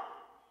heart.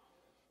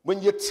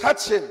 When you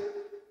touch him,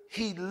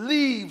 he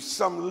leaves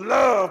some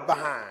love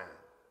behind.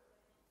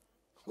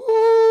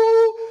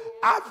 Ooh,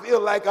 I feel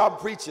like I'm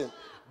preaching.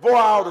 Boy,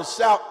 I ought to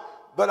shout,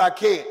 but I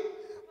can't.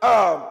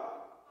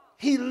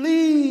 He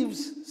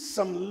leaves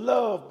some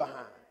love behind,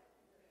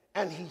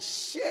 and he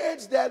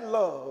sheds that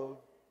love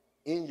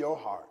in your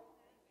heart.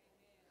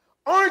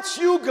 Aren't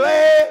you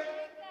glad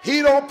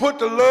he don't put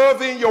the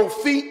love in your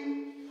feet?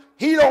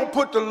 He don't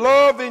put the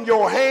love in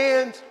your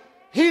hands.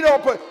 He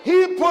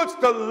puts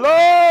the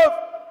love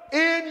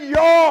in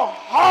your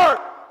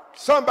heart.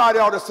 Somebody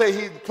ought to say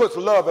he puts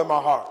love in my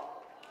heart.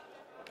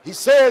 He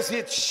says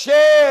it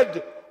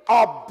shed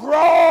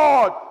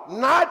abroad,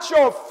 not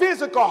your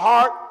physical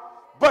heart,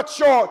 but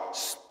your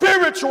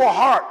spiritual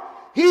heart.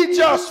 He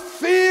just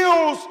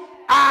fills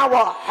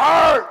our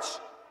hearts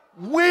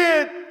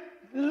with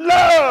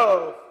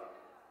love.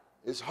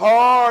 It's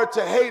hard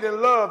to hate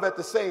and love at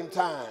the same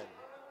time.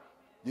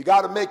 You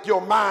got to make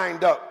your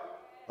mind up.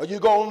 Are you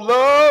going to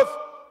love?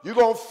 You're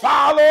going to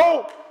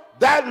follow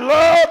that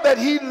love that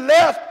he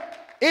left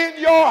in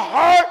your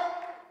heart?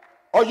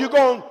 Or you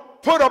going to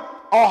put a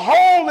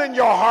hole in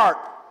your heart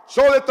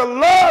so that the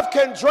love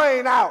can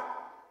drain out?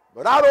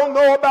 But I don't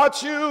know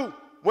about you.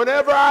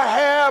 Whenever I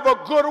have a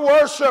good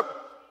worship,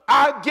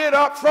 I get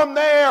up from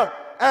there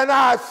and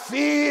I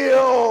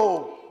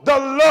feel the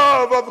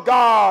love of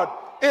God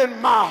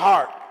in my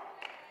heart.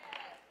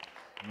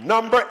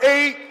 Number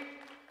 8,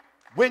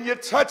 when you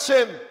touch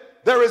him,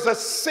 there is a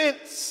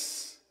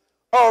sense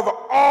of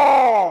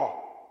awe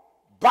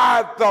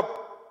by the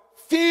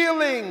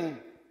feeling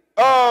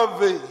of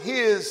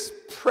his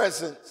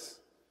presence.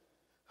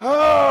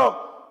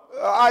 Oh,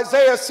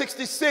 Isaiah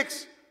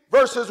 66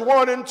 verses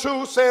 1 and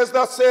 2 says,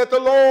 "Thus saith the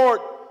Lord,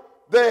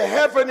 the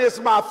heaven is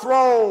my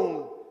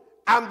throne,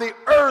 and the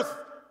earth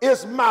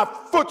is my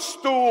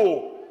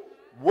footstool.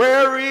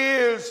 Where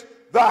is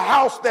the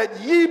house that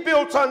ye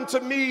built unto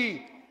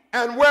me,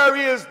 and where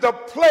is the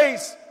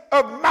place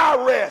of my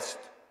rest?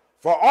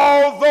 For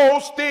all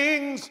those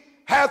things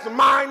hath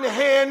mine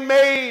hand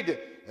made,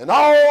 and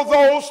all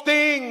those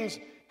things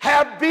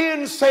have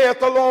been, saith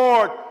the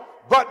Lord.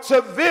 But to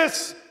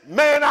this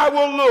man I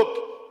will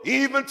look,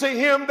 even to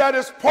him that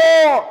is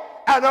poor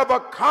and of a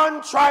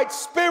contrite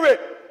spirit,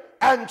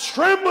 and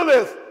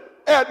trembleth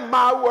at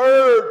my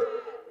word."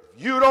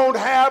 If you don't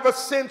have a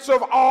sense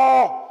of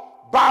awe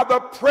by the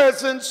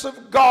presence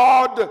of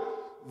God,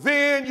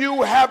 then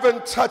you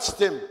haven't touched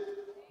him.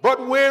 But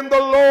when the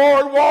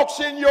Lord walks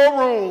in your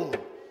room,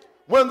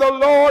 when the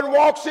Lord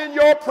walks in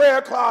your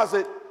prayer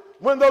closet,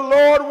 when the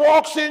Lord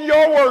walks in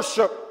your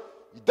worship,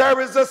 there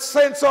is a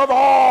sense of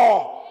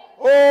awe.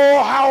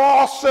 Oh, how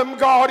awesome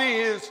God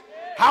is.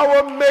 How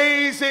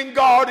amazing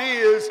God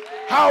is.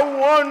 How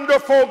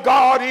wonderful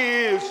God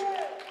is.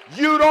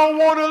 You don't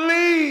want to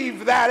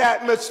leave that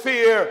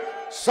atmosphere.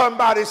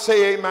 Somebody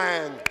say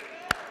amen.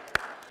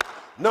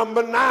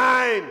 Number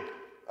 9,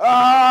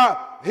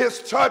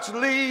 his touch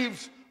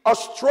leaves a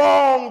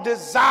strong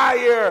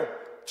desire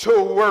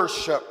to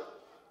worship.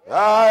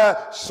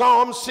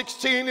 Psalm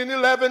 16 and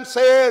 11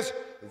 says,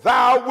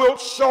 "Thou wilt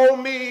show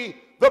me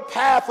the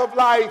path of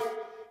life.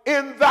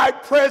 In thy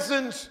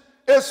presence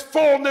is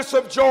fullness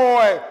of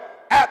joy.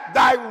 At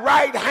thy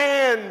right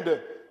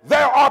hand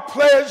there are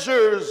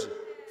pleasures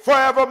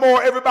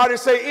forevermore." Everybody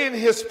say, in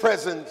his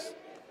presence.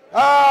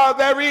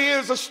 There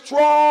is a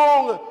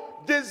strong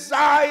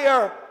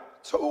desire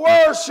to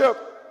worship.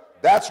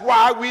 That's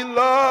why we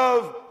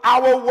love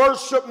our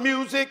worship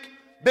music,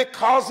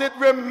 because it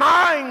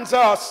reminds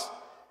us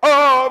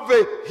of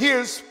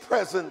his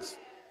presence.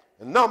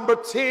 And number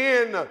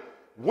 10,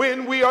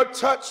 when we are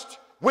touched,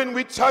 when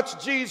we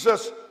touch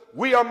Jesus,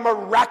 we are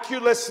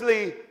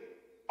miraculously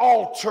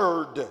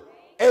altered.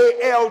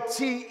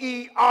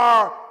 ALTERED.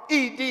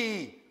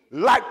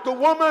 Like the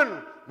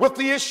woman with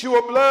the issue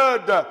of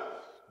blood,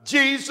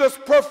 Jesus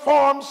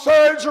performed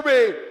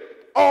surgery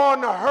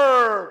on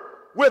her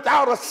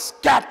without a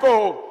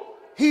scalpel.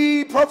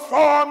 He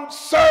performed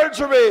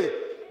surgery,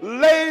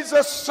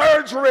 laser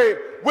surgery,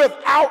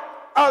 without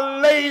a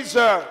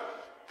laser.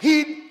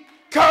 He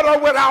cut her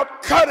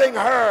without cutting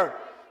her.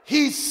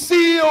 He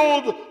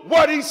sealed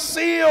what he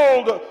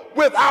sealed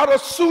without a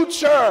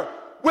suture,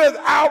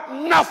 without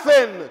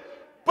nothing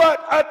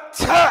but a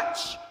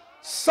touch.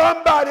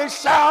 Somebody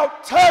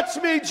shout, "Touch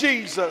me,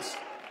 Jesus."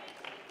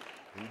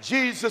 And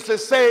Jesus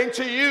is saying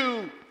to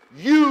you,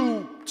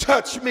 you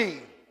touch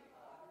me.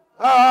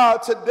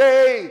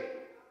 Today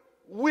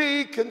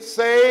we can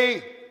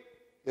say,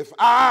 if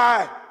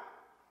I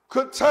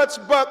could touch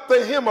but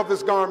the hem of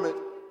his garment,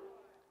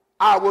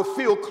 I would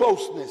feel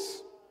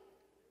closeness.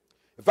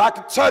 If I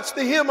could touch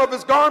the hem of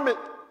his garment,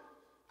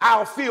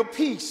 I'll feel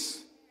peace.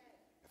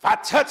 If I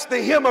touch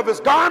the hem of his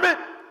garment,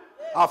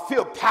 I'll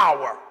feel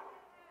power.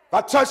 If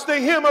I touch the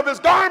hem of his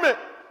garment,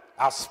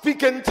 I'll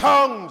speak in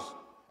tongues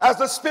as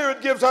the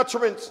Spirit gives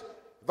utterance.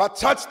 If I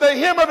touch the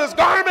hem of his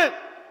garment,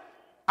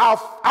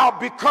 I'll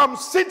become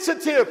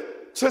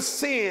sensitive to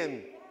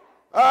sin.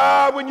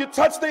 When you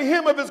touch the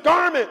hem of his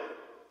garment,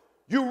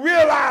 you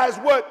realize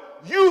what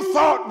you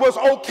thought was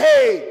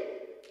okay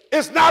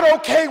is not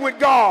okay with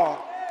God.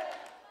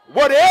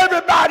 What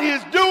everybody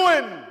is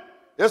doing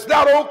is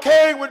not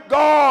okay with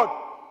God.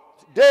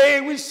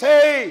 Today we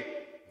say,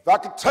 if I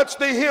could touch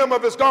the hem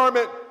of his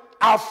garment,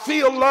 I'll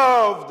feel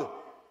loved.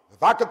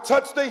 If I could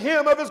touch the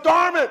hem of his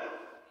garment,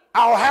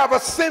 I'll have a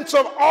sense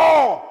of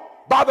awe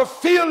by the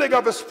feeling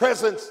of his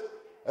presence.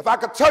 If I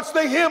could touch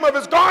the hem of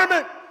his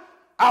garment,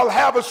 I'll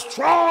have a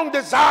strong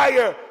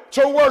desire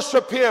to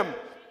worship him.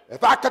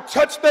 If I could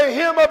touch the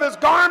hem of his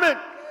garment,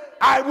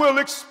 I will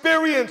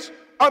experience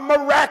a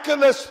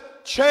miraculous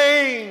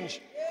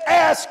change.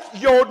 Ask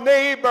your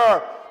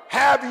neighbor,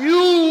 have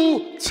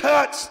you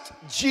touched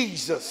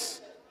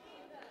Jesus?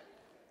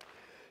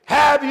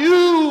 Have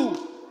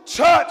you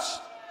touched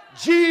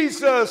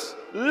Jesus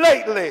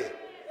lately?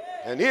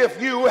 And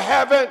if you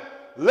haven't,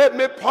 let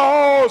me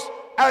pause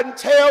and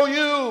tell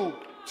you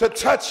to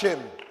touch him.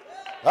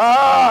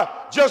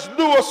 Just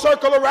do a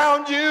circle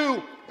around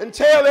you and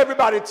tell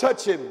everybody,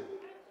 touch him.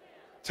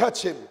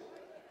 Touch him.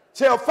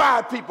 Tell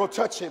 5 people,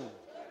 touch him.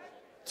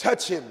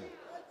 Touch him.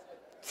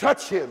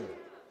 Touch him.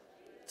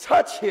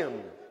 Touch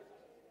him.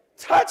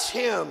 Touch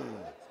him.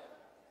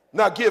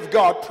 Now give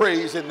God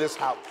praise in this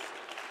house.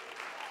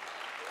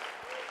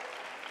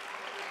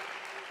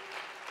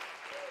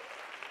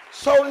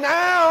 So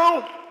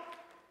now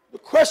the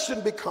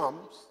question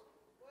becomes,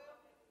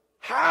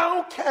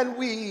 how can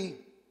we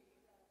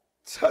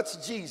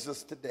touch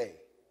Jesus today?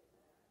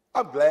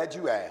 I'm glad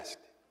you asked.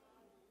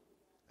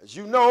 As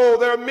you know,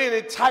 there are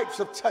many types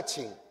of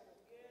touching.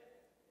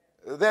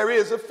 There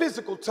is a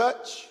physical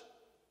touch.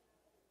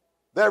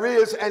 There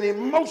is an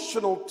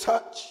emotional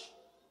touch.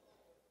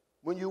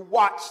 When you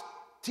watch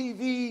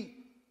TV,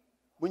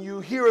 when you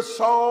hear a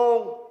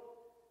song,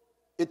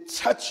 it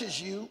touches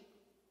you.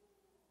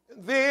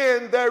 And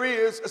then there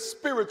is a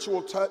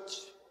spiritual touch.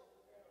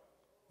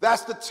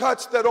 That's the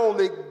touch that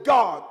only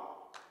God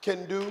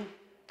can do.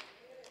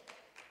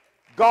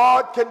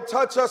 God can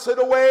touch us in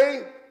a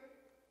way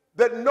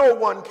that no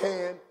one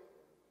can.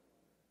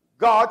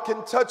 God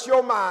can touch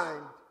your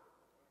mind.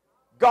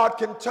 God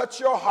can touch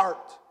your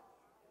heart.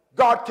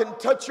 God can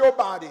touch your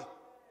body.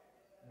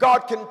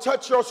 God can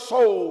touch your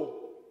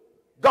soul.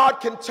 God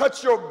can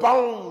touch your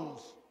bones.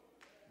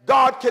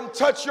 God can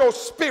touch your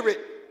spirit.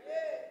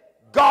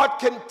 God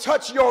can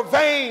touch your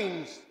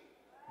veins.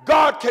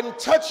 God can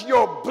touch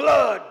your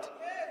blood.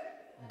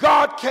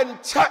 God can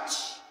touch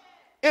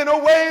in a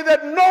way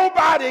that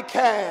nobody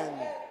can.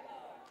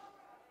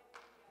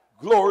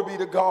 Glory be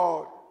to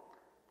God.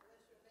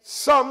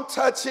 Some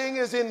touching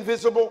is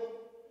invisible.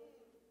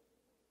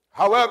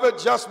 However,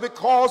 just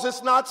because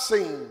it's not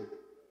seen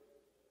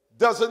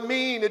doesn't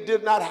mean it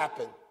did not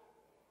happen.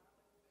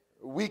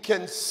 We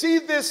can see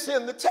this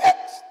in the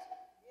text.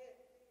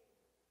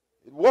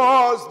 It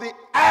was the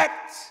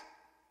act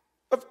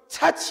of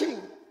touching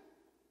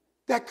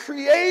that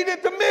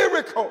created the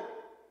miracle.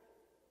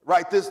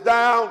 Write this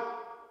down.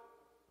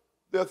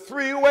 There are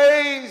 3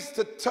 ways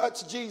to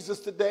touch Jesus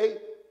today.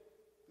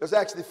 There's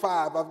actually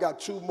 5. I've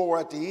got 2 more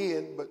at the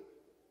end, but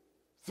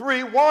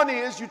 3. One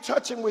is you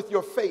touch him with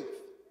your faith.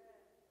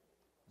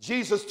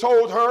 Jesus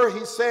told her,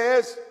 he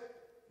says,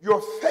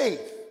 your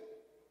faith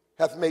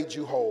hath made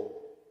you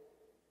whole.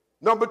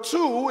 Number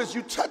 2 is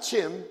you touch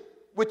him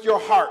with your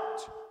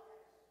heart.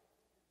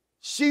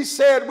 She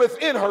said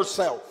within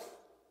herself,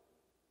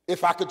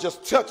 if I could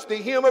just touch the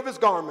hem of his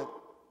garment.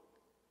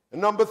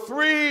 And number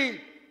 3,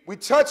 we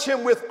touch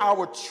him with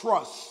our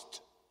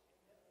trust.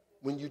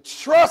 When you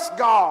trust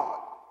God,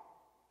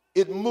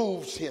 it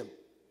moves him.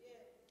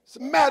 As a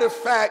matter of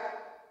fact,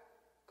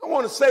 I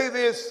want to say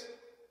this.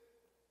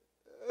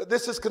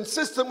 This is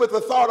consistent with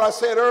the thought I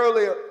said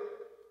earlier.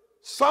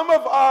 Some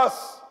of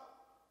us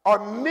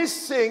are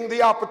missing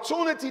the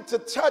opportunity to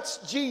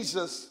touch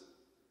Jesus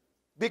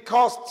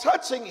because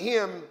touching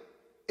him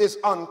is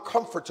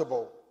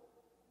uncomfortable.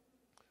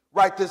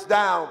 Write this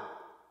down.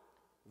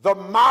 The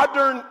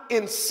modern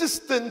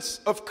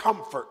insistence of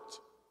comfort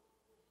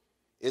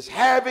is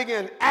having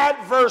an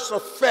adverse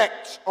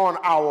effect on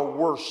our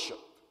worship.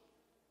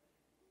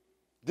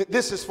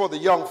 This is for the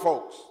young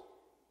folks.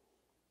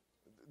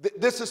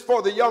 This is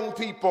for the young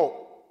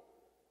people.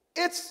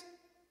 It's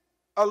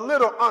a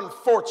little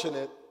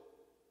unfortunate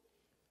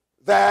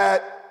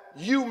that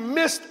you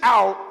missed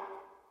out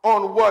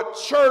on what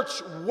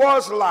church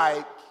was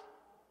like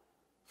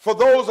for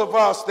those of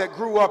us that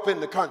grew up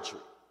in the country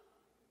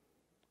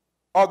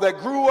or that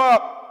grew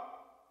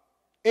up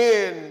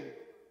in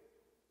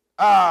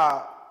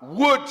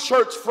wood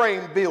church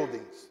frame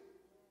buildings.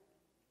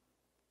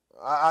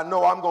 I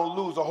know I'm going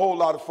to lose a whole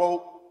lot of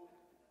folk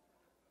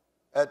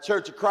at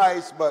Church of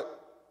Christ, but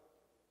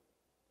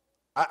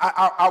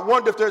I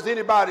wonder if there's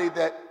anybody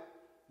that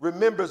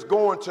remembers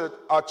going to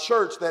a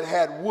church that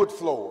had wood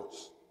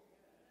floors.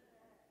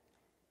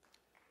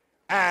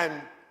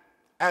 And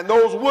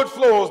those wood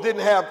floors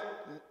didn't have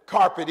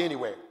carpet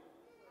anywhere.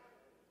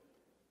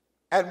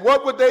 And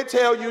what would they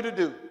tell you to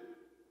do?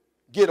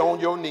 Get on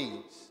your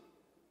knees.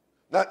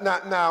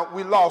 Now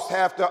we lost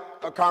half the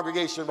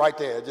congregation right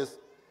there. Just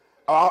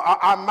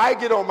I might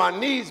get on my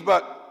knees,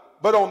 but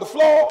on the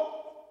floor.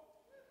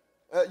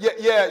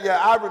 Yeah.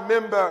 I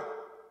remember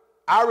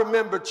I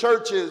remember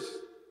churches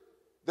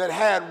that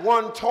had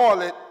one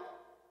toilet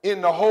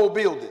in the whole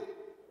building.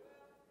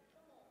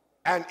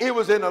 And it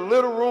was in a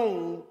little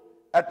room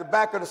at the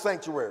back of the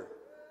sanctuary.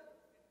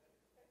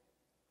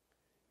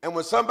 And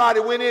when somebody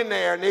went in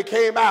there and they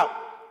came out,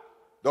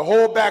 the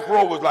whole back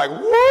row was like,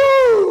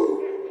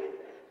 woo!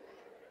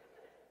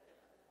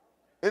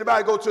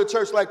 Anybody go to a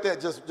church like that?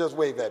 Just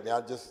wave at me.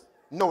 I just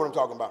know what I'm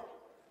talking about.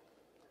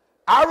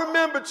 I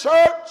remember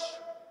church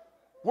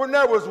when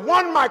there was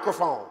one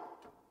microphone.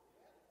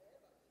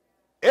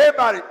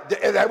 Everybody,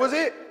 that was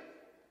it.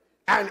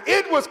 And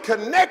it was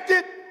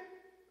connected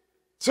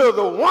to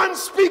the one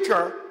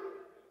speaker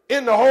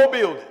in the whole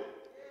building.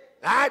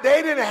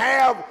 They didn't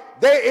have,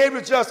 it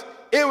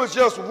was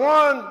just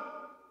one,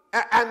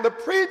 and the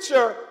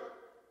preacher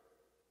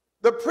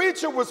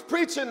was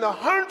preaching to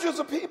hundreds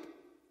of people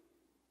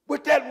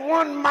with that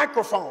one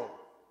microphone.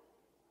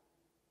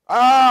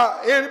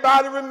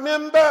 Anybody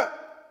remember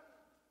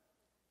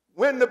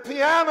when the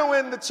piano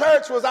in the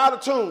church was out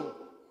of tune?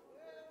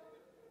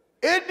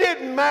 It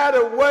didn't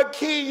matter what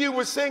key you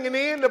were singing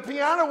in, the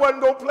piano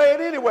wasn't going to play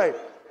it anyway.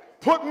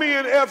 Put me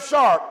in F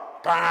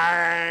sharp.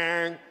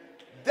 Bang.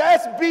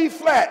 That's B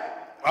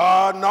flat.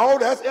 No,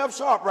 that's F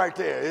sharp right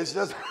there. It's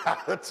just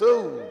out of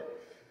tune.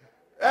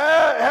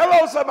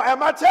 Hello, somebody.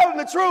 Am I telling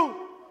the truth?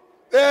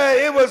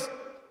 It was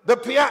the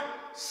piano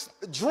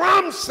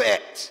drum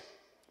set.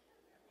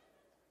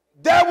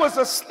 There was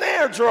a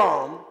snare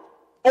drum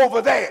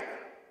over there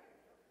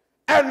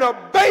and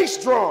a bass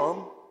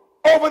drum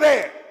over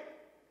there.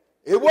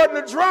 It wasn't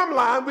a drum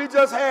line. We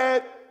just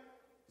had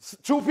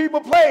two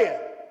people playing.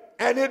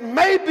 And it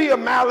may be a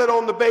mallet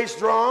on the bass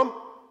drum.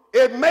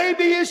 It may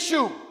be a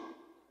shoe.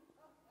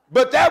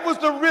 But that was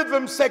the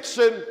rhythm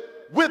section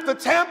with the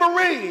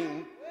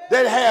tambourine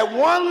that had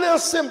one little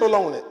cymbal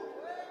on it,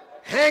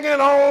 hanging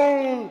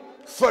on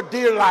for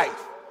dear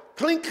life.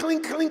 Clink,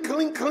 clink, clink,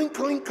 clink, clink,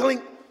 clink,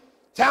 clink.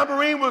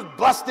 Tambourine was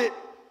busted.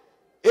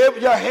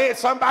 If your hand,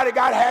 somebody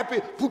got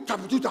happy,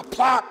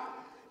 plop,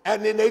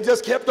 and then they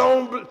just kept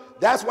on.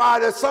 That's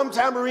why some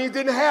tambourines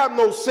didn't have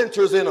no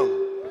centers in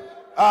them.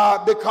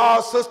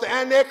 Because Sister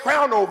Annette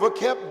Crownover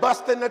kept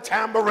busting the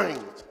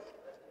tambourines.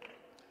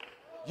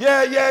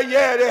 Yeah.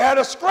 They had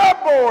a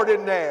scrub board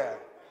in there.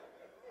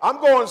 I'm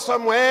going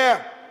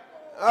somewhere.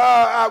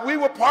 We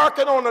were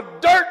parking on a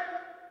dirt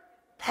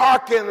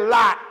parking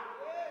lot.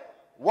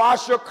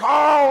 Wash your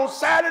car on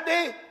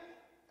Saturday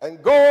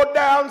and go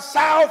down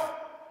south,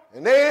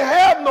 and they ain't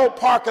have no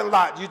parking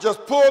lot. You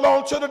just pull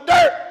onto the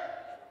dirt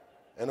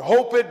and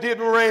hope it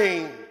didn't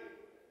rain.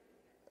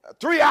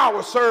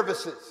 3-hour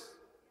services.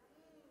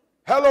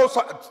 Hello,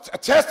 a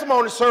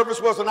testimony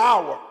service was an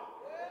hour.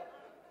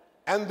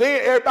 And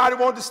then everybody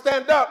wanted to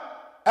stand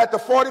up at the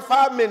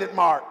 45-minute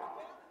mark.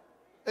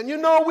 And you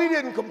know, we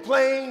didn't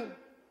complain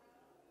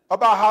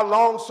about how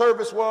long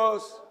service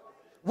was.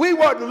 We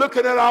wasn't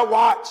looking at our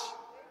watch,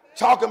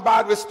 talking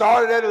about it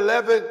started at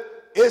 11,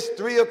 it's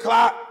 3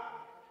 o'clock.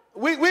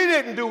 We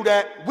didn't do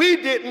that. We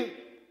didn't.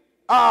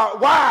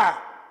 Why?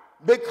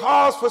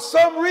 Because for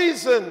some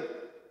reason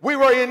we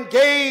were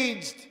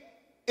engaged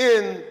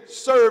in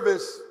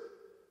service.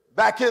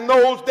 Back in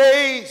those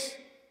days,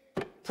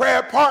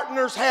 prayer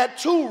partners had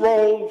 2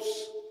 roles.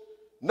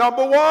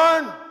 Number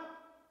one,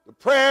 the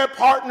prayer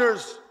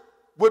partners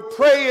would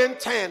pray in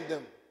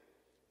tandem.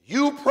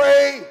 You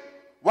pray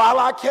while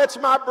I catch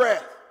my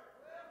breath,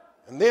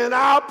 and then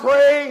I'll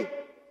pray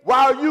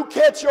while you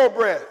catch your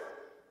breath.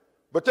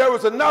 But there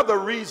was another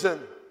reason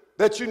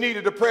that you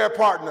needed a prayer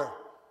partner.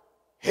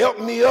 Help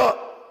me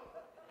up.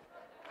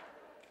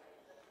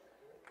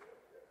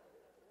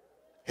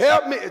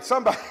 Help me,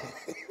 somebody.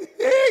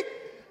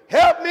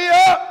 Help me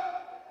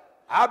up.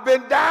 I've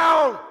been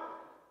down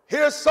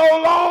here so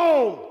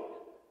long.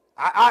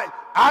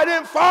 I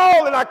didn't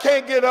fall and I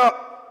can't get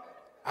up.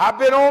 I've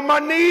been on my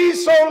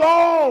knees so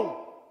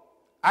long.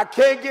 I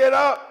can't get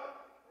up.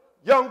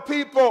 Young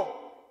people,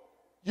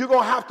 you're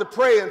going to have to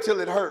pray until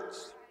it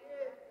hurts.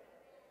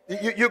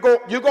 You're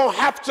going to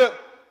have to,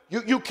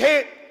 you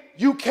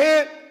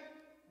can't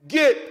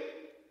get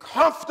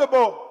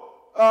comfortable.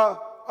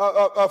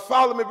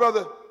 Follow me,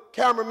 brother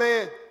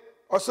cameraman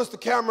or sister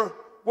camera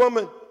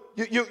woman.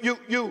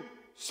 You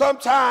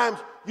sometimes,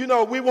 you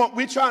know,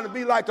 we trying to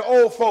be like the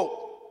old folk,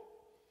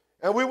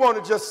 and we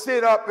want to just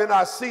sit up in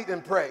our seat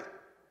and pray.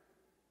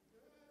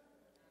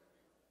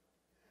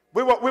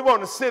 We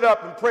want to sit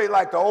up and pray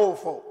like the old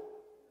folk.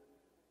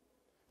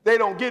 They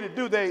don't get it,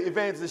 do they,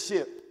 Evangelist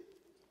Ship?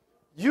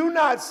 You're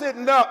not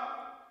sitting up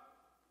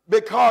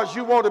because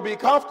you want to be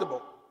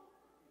comfortable.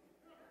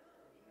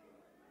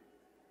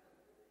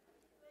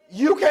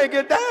 You can't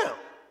get down.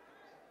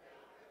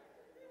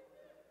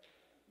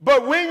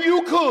 But when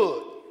you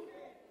could,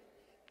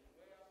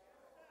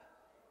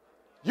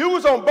 you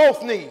was on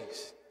both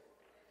knees.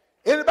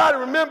 Anybody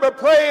remember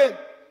praying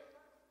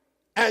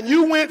and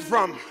you went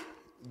from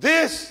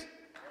this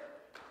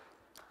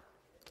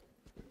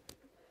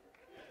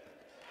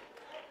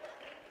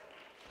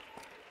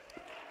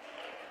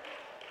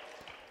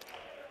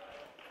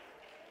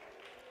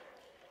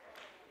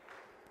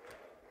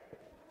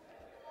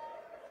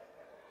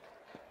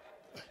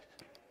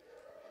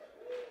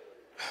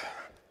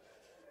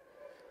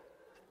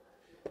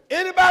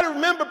Anybody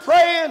remember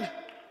praying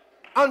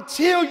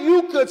until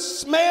you could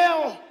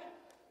smell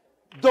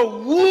the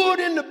wood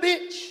in the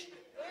bench?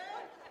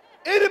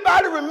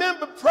 Anybody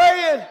remember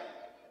praying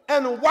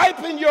and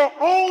wiping your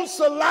own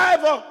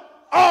saliva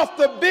off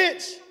the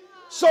bench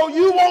so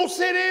you won't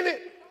sit in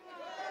it?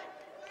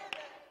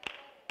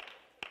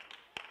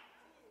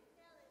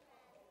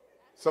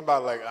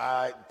 Somebody like,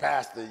 all right,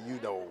 Pastor, you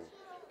know.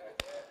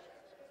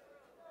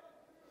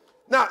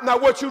 Now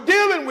what you're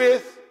dealing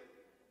with,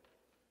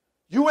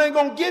 you ain't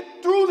going to get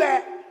through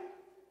that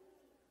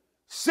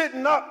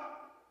sitting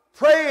up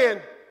praying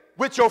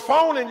with your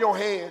phone in your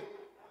hand,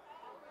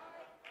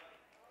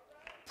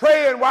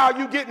 praying while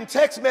you're getting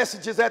text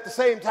messages at the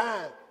same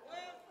time.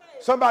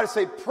 Somebody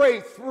say,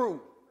 pray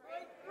through.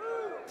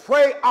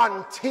 Pray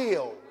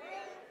until.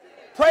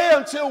 Pray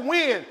until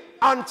when?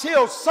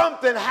 Until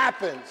something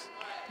happens.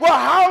 Well,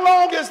 how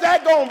long is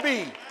that going to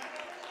be?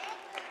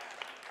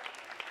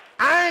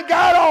 I ain't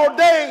got all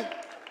day.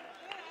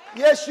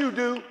 Yes, you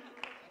do.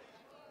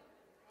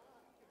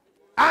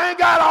 I ain't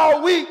got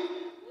all week.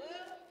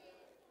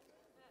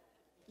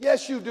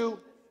 Yes, you do.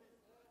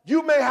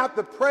 You may have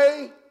to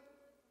pray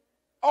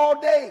all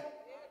day.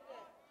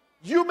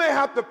 You may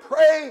have to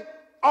pray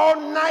all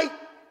night.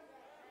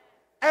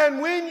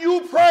 And when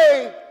you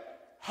pray,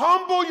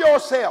 humble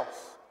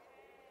yourself.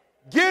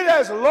 Get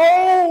as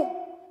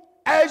low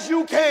as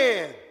you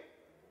can.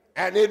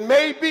 And it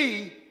may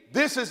be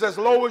this is as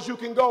low as you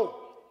can go.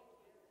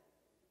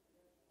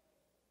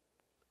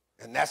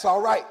 And that's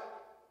all right.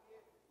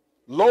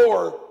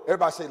 Lower,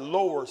 everybody say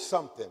lower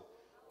something.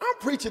 I'm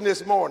preaching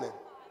this morning.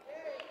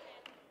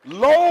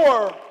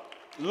 Lower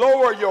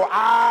your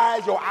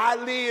eyes, your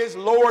eyelids,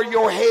 lower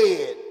your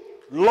head.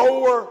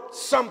 Lower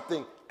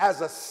something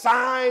as a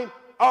sign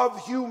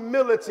of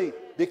humility,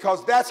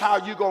 because that's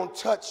how you're going to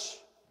touch.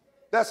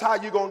 That's how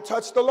you're going to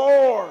touch the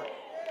Lord.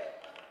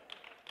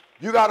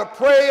 You got to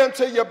pray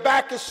until your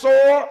back is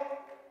sore.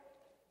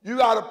 You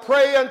got to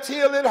pray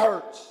until it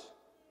hurts.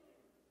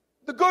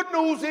 The good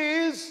news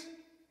is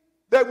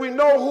that we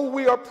know who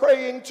we are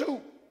praying to.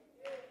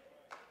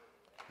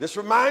 This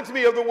reminds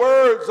me of the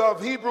words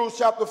of Hebrews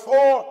chapter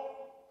 4,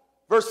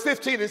 verse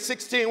 15 and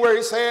 16, where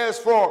he says,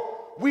 for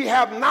we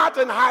have not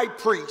an high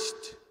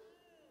priest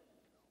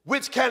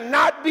which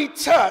cannot be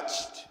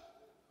touched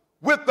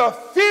with the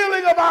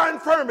feeling of our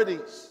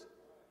infirmities.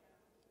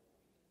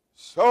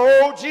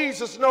 So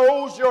Jesus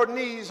knows your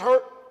knees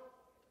hurt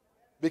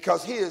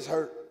because his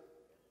hurt.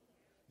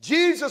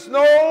 Jesus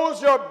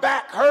knows your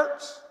back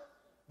hurts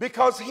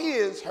because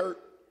his hurt.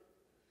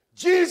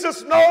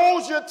 Jesus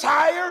knows you're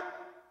tired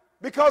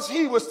because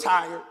he was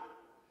tired.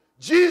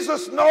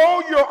 Jesus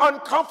knows you're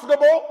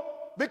uncomfortable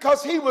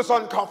because he was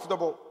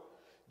uncomfortable.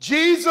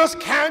 Jesus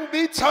can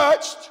be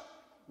touched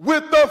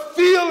with the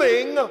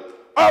feeling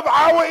of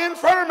our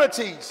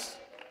infirmities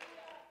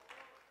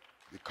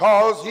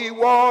because he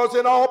was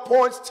in all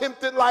points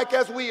tempted like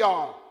as we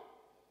are,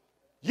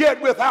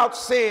 yet without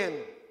sin.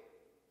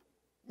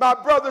 My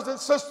brothers and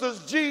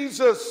sisters,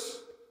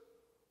 Jesus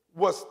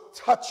was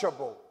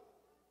touchable.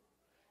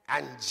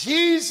 And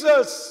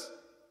Jesus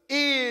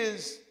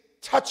is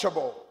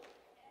touchable.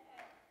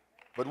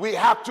 But we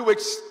have to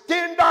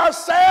extend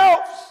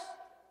ourselves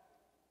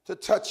to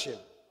touch him.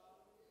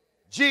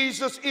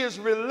 Jesus is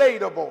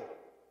relatable.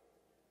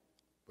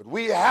 But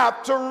we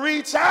have to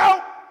reach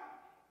out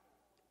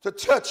to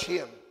touch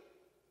him.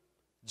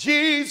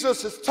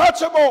 Jesus is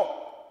touchable,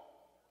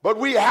 but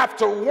we have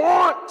to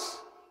want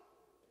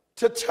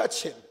to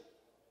touch him.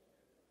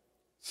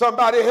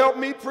 Somebody help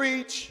me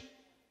preach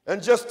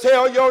and just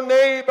tell your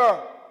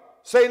neighbor,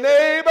 say,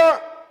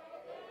 neighbor,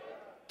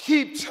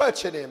 keep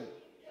touching him.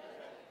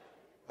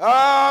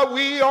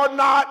 We are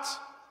not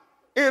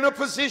in a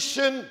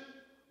position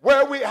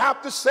where we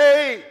have to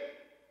say,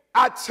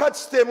 I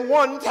touched him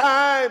one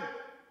time,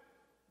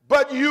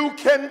 but you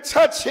can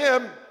touch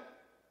him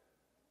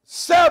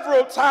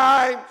several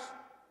times.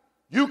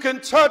 You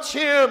can touch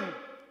him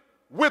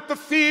with the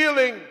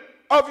feeling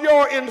of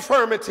your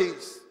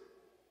infirmities.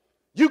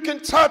 You can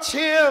touch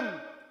him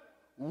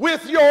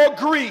with your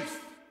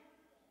grief.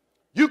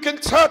 You can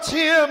touch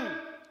him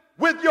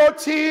with your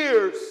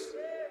tears.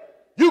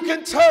 You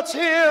can touch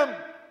him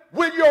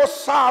with your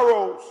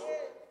sorrows.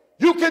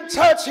 You can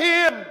touch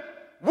him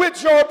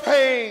with your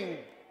pain.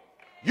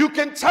 You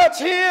can touch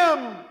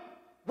him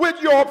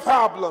with your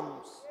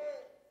problems.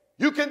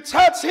 You can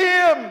touch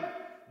him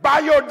by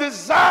your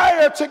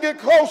desire to get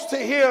close to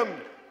him.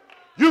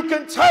 You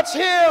can touch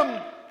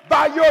him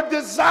by your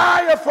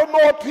desire for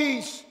more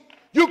peace.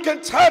 You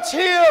can touch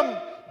him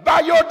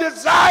by your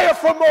desire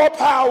for more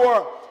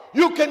power.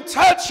 You can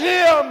touch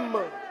him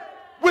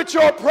with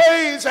your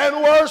praise and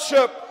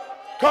worship.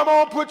 Come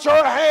on, put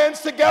your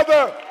hands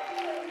together.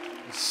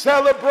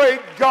 Celebrate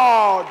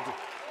God.